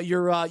feeling about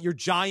your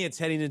Giants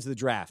heading into the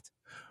draft?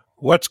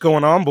 What's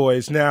going on,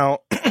 boys? Now,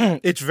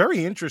 it's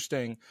very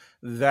interesting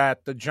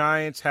that the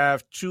Giants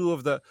have two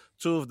of the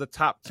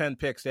top 10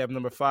 picks. They have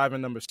number 5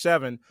 and number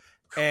 7.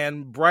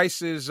 And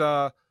Bryce's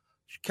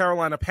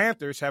Carolina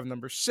Panthers have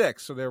number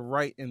 6, so they're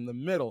right in the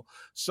middle.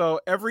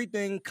 So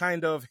everything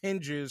kind of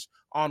hinges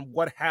on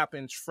what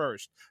happens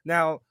first.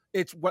 Now,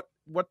 it's what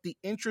the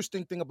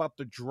interesting thing about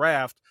the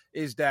draft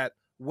is that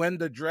when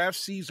the draft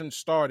season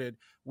started,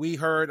 we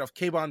heard of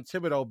Kayvon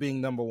Thibodeau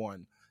being number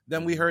 1.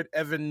 Then we heard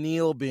Evan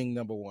Neal being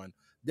number 1.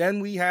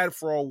 Then we had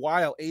for a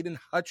while Aiden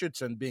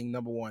Hutchinson being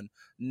number 1.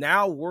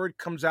 Now word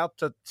comes out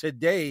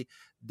today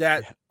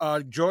that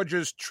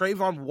Georgia's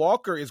Trayvon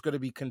Walker is going to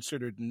be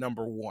considered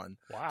number 1.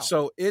 Wow.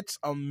 So it's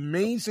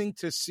amazing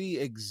to see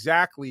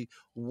exactly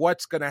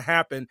what's going to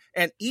happen.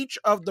 And each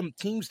of the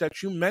teams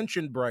that you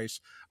mentioned, Bryce,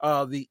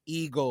 the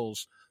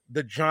Eagles,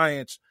 the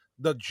Giants,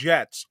 the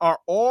Jets, are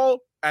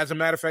all, as a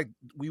matter of fact,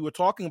 we were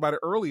talking about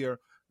it earlier,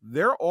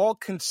 they're all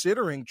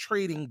considering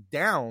trading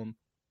down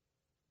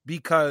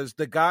because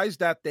the guys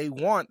that they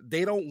want,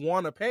 they don't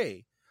want to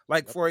pay.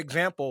 Like, for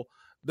example,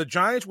 the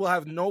Giants will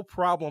have no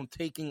problem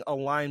taking a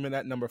lineman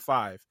at number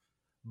 5,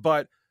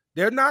 but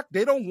they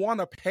don't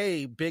want to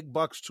pay big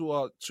bucks to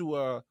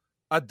a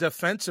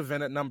defensive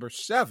end at number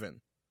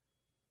 7.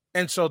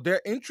 And so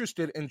they're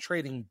interested in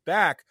trading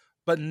back,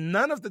 but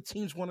none of the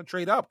teams want to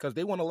trade up because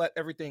they want to let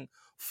everything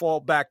fall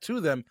back to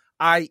them,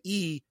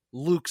 i.e.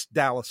 Luke's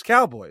Dallas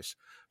Cowboys.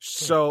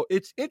 So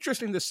it's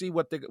interesting to see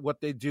what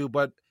they do.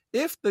 But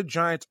if the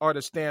Giants are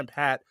to stand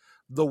pat,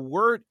 the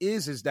word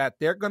is that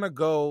they're going to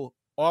go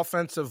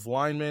offensive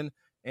linemen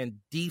and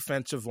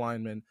defensive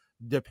linemen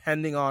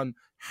depending on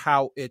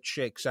how it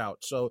shakes out.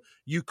 So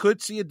you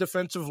could see a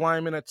defensive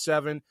lineman at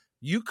 7.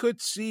 You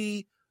could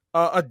see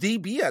a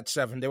DB at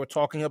 7. They were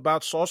talking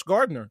about Sauce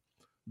Gardner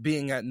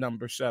being at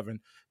number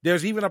 7.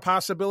 There's even a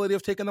possibility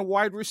of taking a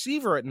wide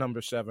receiver at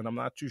number 7. I'm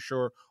not too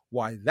sure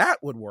why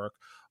that would work,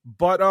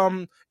 but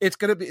it's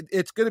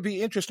gonna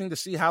be interesting to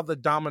see how the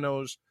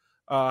dominoes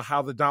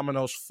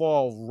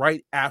fall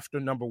right after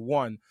number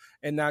 1.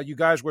 And now you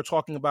guys were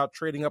talking about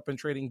trading up and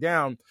trading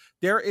down.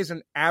 There is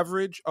an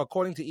average,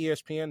 according to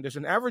ESPN, there's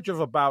an average of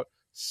about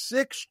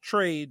 6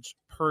 trades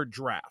per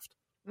draft.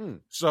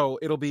 So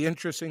it'll be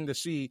interesting to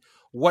see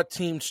what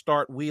teams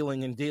start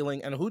wheeling and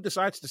dealing and who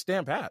decides to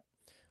stand pat.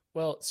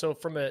 Well, so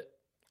from an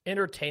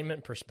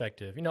entertainment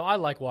perspective, I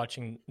like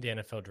watching the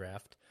NFL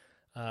draft.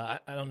 I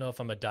don't know if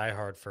I'm a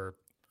diehard for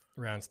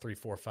rounds 3,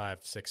 4, 5,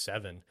 6,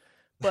 7,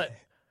 but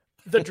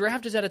the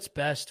draft is at its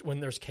best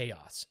when there's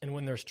chaos and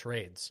when there's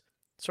trades.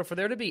 So for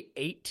there to be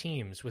 8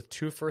 teams with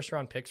 2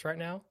 first-round picks right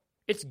now,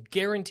 it's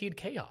guaranteed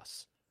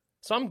chaos.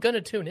 So I'm going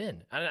to tune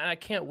in. I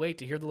can't wait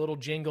to hear the little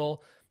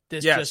jingle,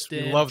 this Yes, just we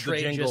in, love the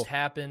trade jingle. just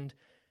happened.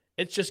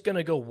 It's just going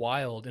to go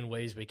wild in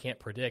ways we can't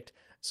predict.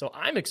 So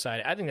I'm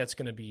excited. I think that's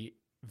going to be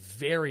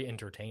very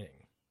entertaining.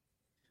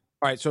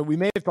 All right, so we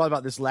may have thought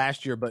about this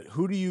last year, but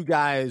who do you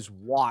guys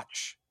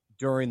watch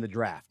during the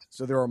draft?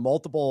 So there are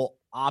multiple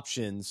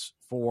options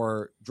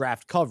for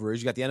draft coverage.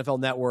 You got the NFL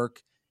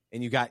Network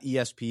and you got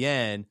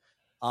ESPN.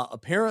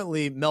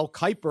 Apparently, Mel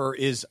Kiper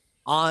is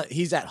on.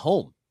 He's at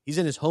home. He's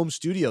in his home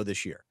studio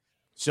this year,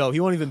 so he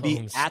won't even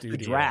be at the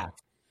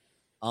draft.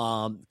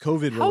 COVID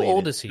related. How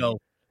old is he? So,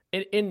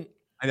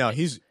 I know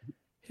he's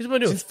been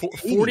doing since the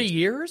 40 80s.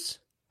 years.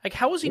 Like,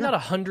 how is he not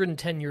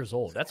 110 years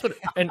old? That's what.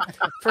 And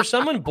for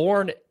someone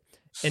born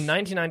in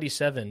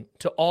 1997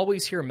 to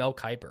always hear Mel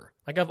Kiper,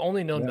 like I've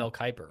only known Mel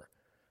Kiper,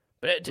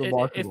 but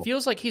it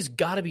feels like he's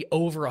got to be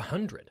over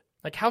 100.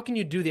 Like, how can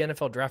you do the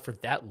NFL draft for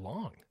that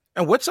long?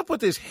 And what's up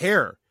with his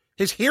hair?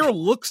 His hair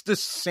looks the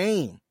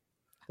same.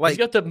 Like, He's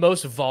got the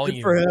most for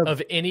volume him.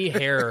 of any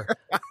hair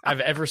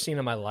I've ever seen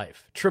in my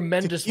life.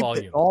 Tremendous keep it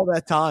volume. all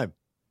that time.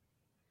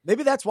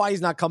 Maybe that's why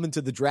he's not coming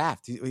to the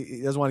draft.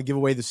 He doesn't want to give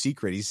away the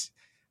secret. He's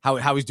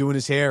how he's doing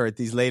his hair at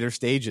these later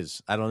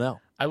stages. I don't know.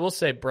 I will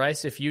say,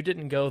 Bryce, if you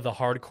didn't go the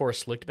hardcore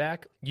slicked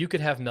back, you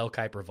could have Mel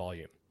Kiper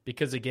volume.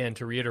 Because again,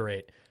 to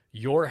reiterate,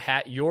 your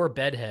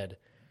bed head,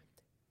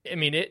 I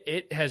mean,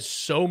 it has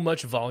so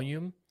much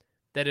volume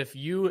that if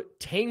you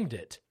tamed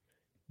it,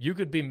 you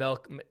could be Mel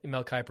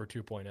Kiper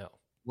 2.0.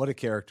 What a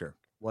character!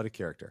 What a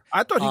character!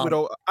 I thought he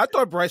would. I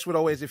thought Bryce would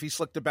always, if he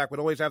slicked it back,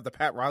 would always have the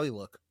Pat Riley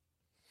look.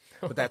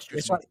 But that's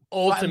just me.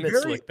 Ultimate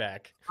slick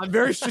back. I'm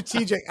very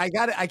strategic. You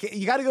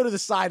got to go to the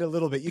side a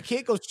little bit. You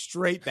can't go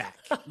straight back.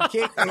 I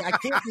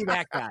can't be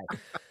that guy.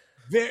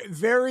 Very,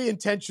 very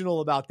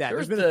intentional about that.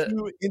 There's been a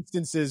few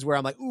instances where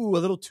I'm like, ooh, a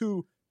little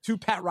too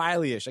Pat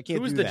Riley-ish. I can't.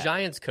 Who was do the that.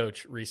 Giants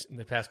coach in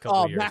the past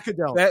couple of years?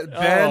 McAdoo.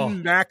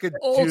 Ben McAdoo.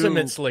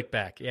 Ultimate slick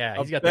back. Yeah,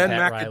 he's got the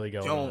Pat Riley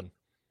going on.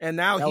 And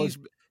now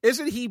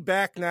isn't he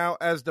back now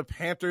as the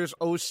Panthers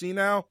OC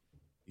now?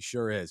 He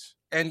sure is.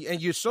 And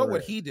you saw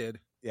what he did.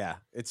 Yeah,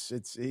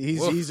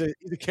 he's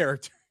a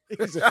character.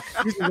 He's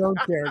his own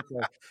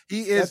character.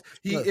 He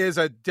is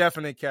a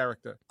definite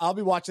character. I'll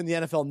be watching the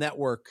NFL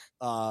Network.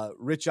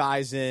 Rich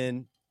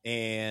Eisen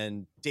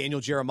and Daniel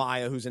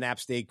Jeremiah, who's an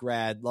App State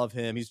grad, love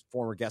him. He's a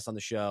former guest on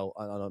the show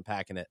on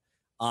Unpacking It.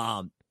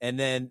 And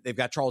then they've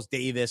got Charles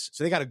Davis,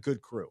 so they got a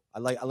good crew. I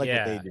like what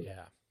they do.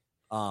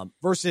 Yeah.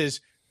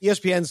 Versus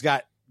ESPN's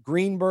got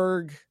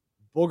Greenberg,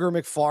 Booger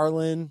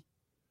McFarlane,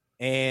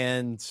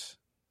 and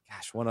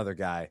one other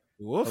guy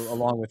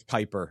along with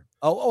Kiper.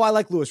 I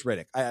like Louis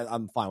Riddick.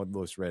 I'm fine with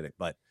Louis Riddick,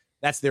 but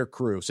that's their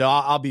crew. So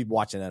I'll be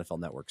watching NFL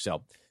Network.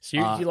 So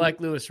you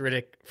like Louis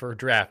Riddick for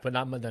draft, but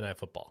not Monday Night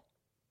Football.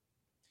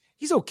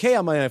 He's okay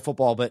on Monday Night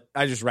Football, but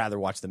I just rather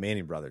watch the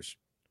Manning brothers.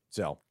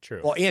 So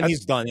true. Well, and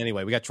he's done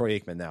anyway. We got Troy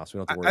Aikman now, so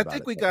we don't have to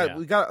worry about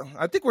it.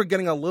 I think we're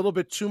getting a little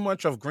bit too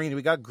much of Greeny.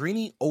 We got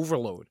Greeny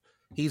overload.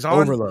 He's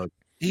on overload.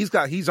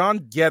 He's on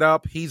Get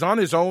Up. He's on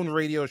his own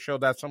radio show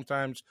that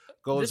sometimes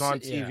goes on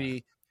TV. Yeah.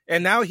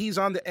 And now he's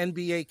on the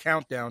NBA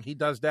Countdown. He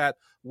does that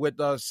with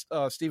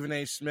Stephen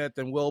A. Smith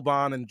and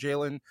Wilbon and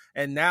Jalen.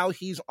 And now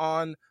he's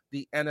on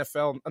the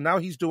NFL. Now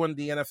he's doing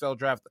the NFL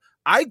draft.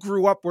 I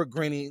grew up with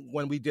Greeny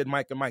when we did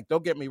Mike and Mike.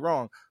 Don't get me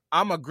wrong.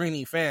 I'm a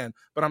Greeny fan,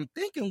 but I'm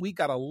thinking we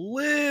got a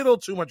little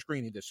too much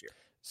Greeny this year.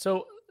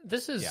 So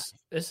this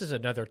is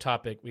another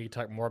topic we can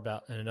talk more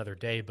about in another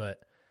day, but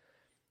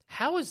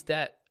how is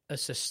that a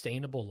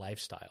sustainable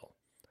lifestyle?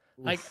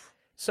 Oof. Like,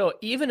 so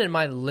even in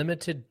my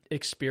limited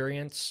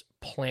experience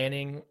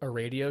planning a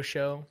radio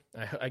show,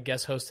 I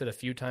guess hosted a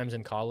few times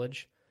in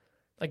college,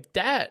 like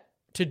that,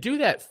 to do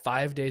that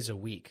 5 days a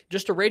week,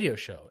 just a radio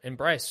show. And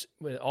Bryce,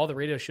 with all the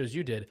radio shows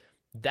you did,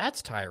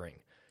 that's tiring.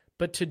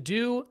 But to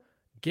do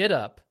Get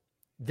Up,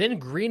 then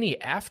Greeny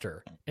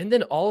after, and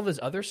then all of his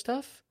other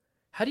stuff,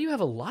 how do you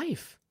have a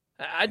life?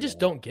 I just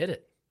don't get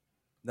it.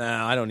 No,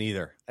 I don't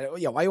either.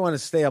 Why you want to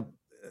stay up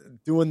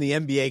doing the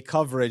NBA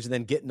coverage and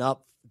then getting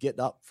up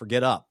for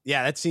Get Up?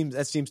 Yeah, that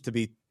seems to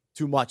be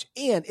too much,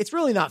 and it's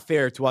really not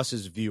fair to us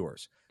as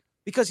viewers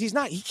because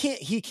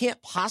he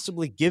can't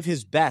possibly give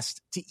his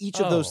best to each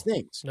of those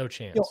things. No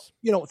chance.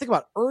 Think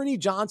about Ernie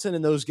Johnson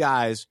and those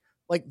guys.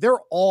 Like, they're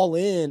all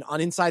in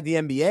on Inside the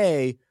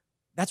NBA.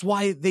 That's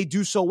why they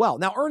do so well.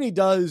 Now, Ernie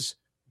does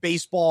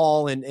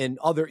baseball and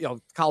other,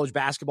 college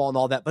basketball and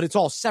all that, but it's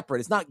all separate.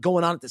 It's not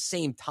going on at the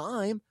same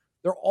time.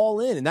 They're all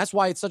in, and that's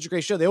why it's such a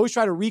great show. They always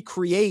try to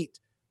recreate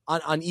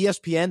on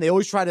ESPN. They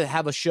always try to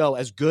have a show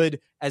as good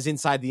as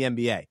Inside the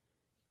NBA.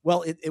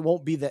 Well, it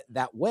won't be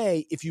that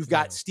way if you've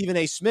got Stephen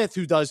A. Smith,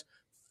 who does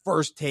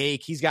First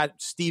Take. He's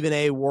got Stephen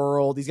A.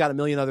 World. He's got a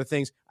million other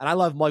things. And I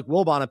love Mike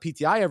Wilbon on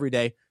PTI every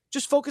day.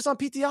 Just focus on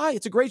PTI.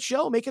 It's a great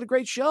show. Make it a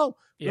great show.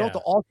 You don't have to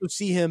also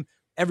see him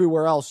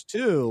everywhere else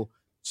too.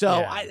 So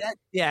I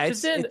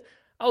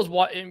was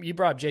watching. You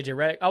brought up JJ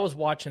Redick. I was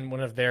watching one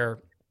of their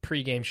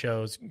pregame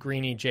shows,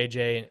 Greeny,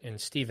 JJ,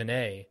 and Stephen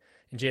A.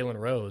 and Jalen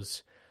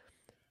Rose,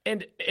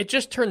 and it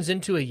just turns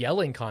into a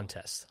yelling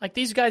contest. Like,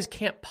 these guys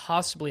can't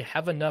possibly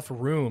have enough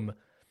room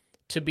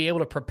to be able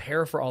to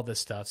prepare for all this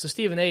stuff. So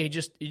Stephen A, you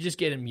just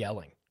get him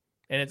yelling,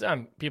 and it's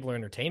people are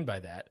entertained by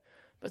that.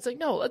 But it's like,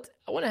 no,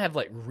 I want to have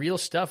like real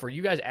stuff where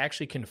you guys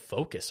actually can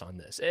focus on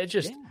this.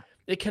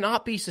 It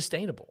cannot be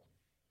sustainable.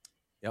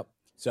 Yep.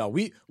 So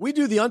we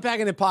do the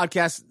Unpacking It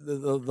podcast,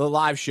 the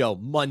live show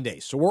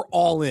Mondays. So we're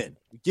all in.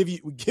 We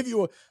give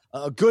you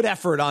a good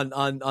effort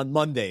on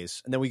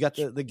Mondays, and then we got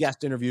the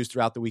guest interviews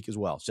throughout the week as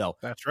well. So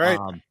that's right.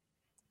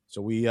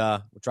 So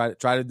we'll try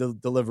to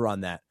deliver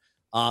on that.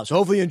 So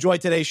hopefully you enjoyed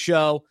today's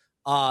show.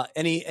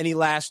 Any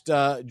last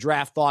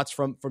draft thoughts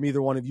from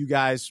either one of you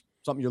guys?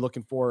 Something you're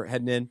looking for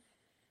heading in?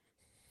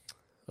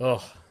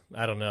 Oh,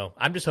 I don't know.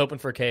 I'm just hoping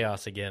for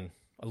chaos again.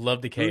 I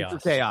love the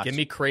chaos. Give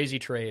me crazy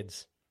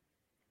trades.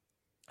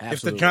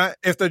 Absolutely.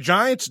 If the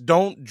Giants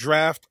don't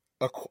draft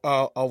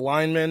a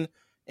lineman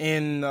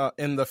in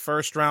the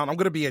first round, I'm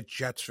going to be a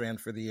Jets fan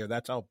for the year.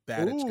 That's how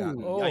bad it's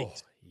gotten.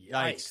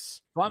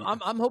 Yikes. So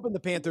I'm hoping the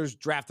Panthers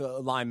draft a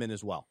lineman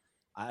as well.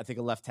 I think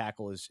a left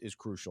tackle is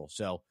crucial.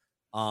 So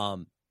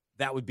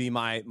that would be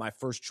my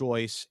first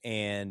choice.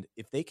 And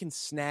if they can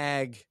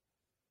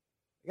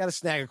they got to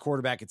snag a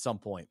quarterback at some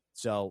point.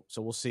 So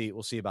we'll see.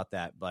 We'll see about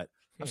that. But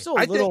I'm still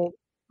a little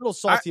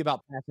salty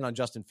about passing on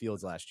Justin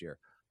Fields last year.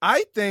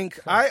 I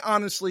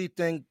honestly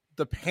think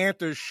the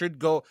Panthers should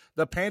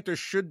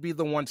be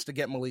the ones to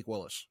get Malik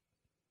Willis.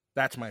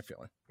 That's my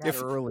feeling.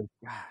 Early.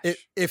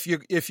 If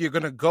you're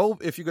gonna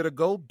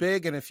go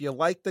big, and if you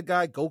like the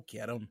guy, go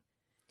get him.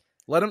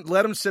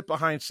 Let him sit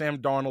behind Sam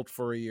Darnold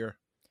for a year.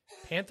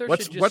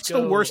 What's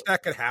the worst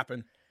that could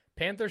happen?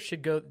 Panthers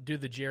should go do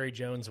the Jerry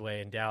Jones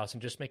way in Dallas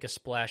and just make a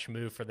splash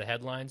move for the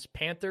headlines.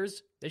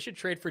 Panthers, they should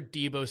trade for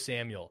Deebo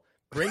Samuel.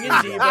 Bring in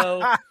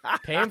Deebo,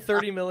 pay him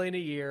 $30 million a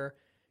year,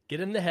 get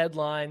him the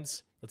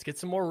headlines. Let's get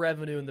some more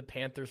revenue in the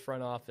Panthers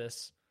front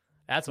office.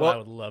 That's what I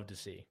would love to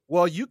see.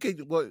 Well,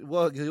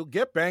 you'll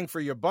get bang for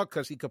your buck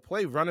because he could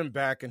play running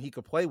back and he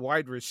could play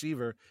wide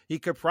receiver. He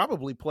could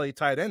probably play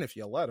tight end if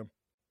you let him.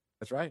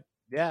 That's right.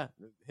 Yeah,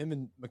 him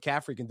and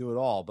McCaffrey can do it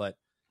all. But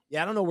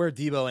yeah, I don't know where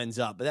Deebo ends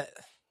up, but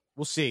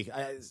we'll see.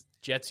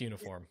 Jets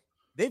uniform.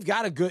 They've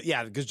got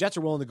because Jets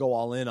are willing to go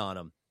all in on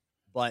him.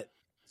 But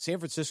San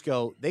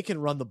Francisco, they can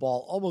run the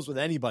ball almost with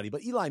anybody.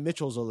 But Eli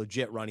Mitchell's a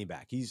legit running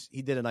back. He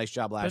did a nice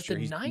job last year.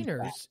 But the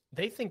Niners,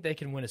 they think they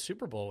can win a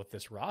Super Bowl with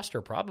this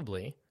roster,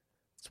 probably.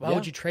 So why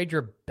would you trade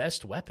your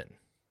best weapon?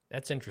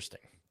 That's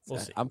interesting. We'll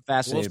see. I'm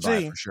fascinated by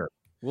it for sure.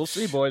 We'll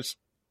see, boys.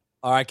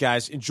 All right,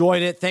 guys.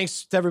 Enjoyed it.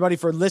 Thanks to everybody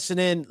for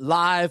listening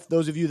live.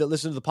 Those of you that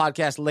listen to the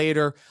podcast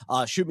later,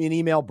 shoot me an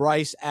email,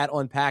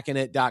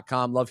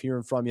 Bryce@unpackingit.com. Love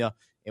hearing from you.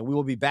 And we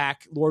will be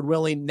back, Lord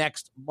willing,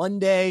 next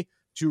Monday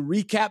to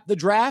recap the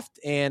draft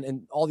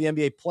and all the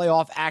NBA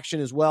playoff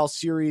action as well.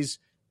 Series,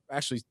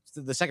 actually,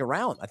 the second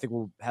round, I think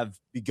will have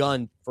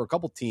begun for a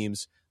couple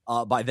teams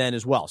by then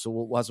as well. So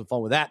we'll have some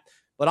fun with that.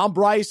 But I'm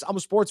Bryce. I'm a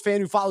sports fan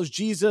who follows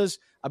Jesus.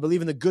 I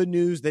believe in the good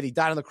news that he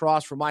died on the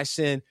cross for my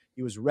sin.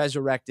 He was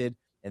resurrected.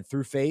 And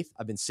through faith,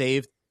 I've been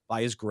saved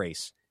by his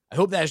grace. I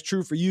hope that is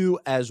true for you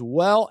as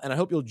well. And I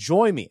hope you'll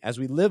join me as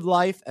we live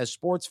life as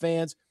sports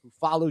fans who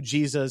follow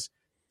Jesus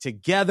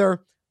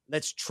together.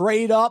 Let's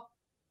trade up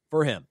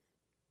for him.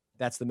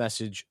 That's the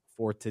message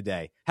for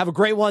today. Have a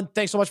great one.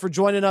 Thanks so much for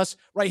joining us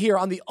right here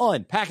on the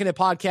Unpacking It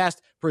podcast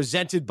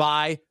presented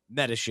by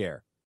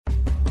Metashare.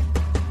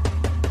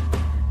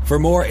 For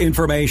more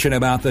information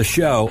about the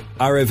show,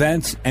 our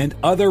events, and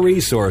other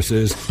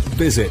resources,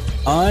 visit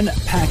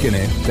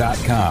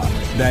unpackingit.com.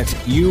 That's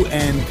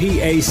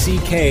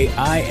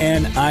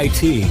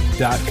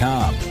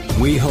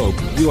unpackingit.com. We hope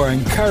you are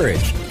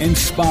encouraged,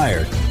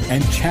 inspired,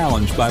 and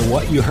challenged by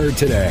what you heard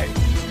today.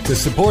 To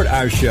support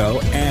our show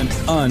and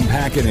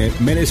Unpacking It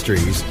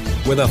Ministries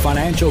with a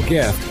financial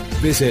gift,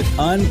 visit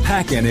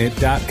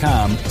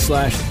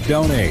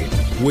unpackingit.com/donate.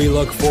 We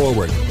look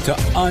forward to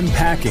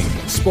unpacking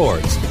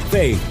sports,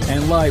 faith,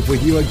 and life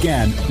with you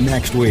again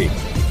next week.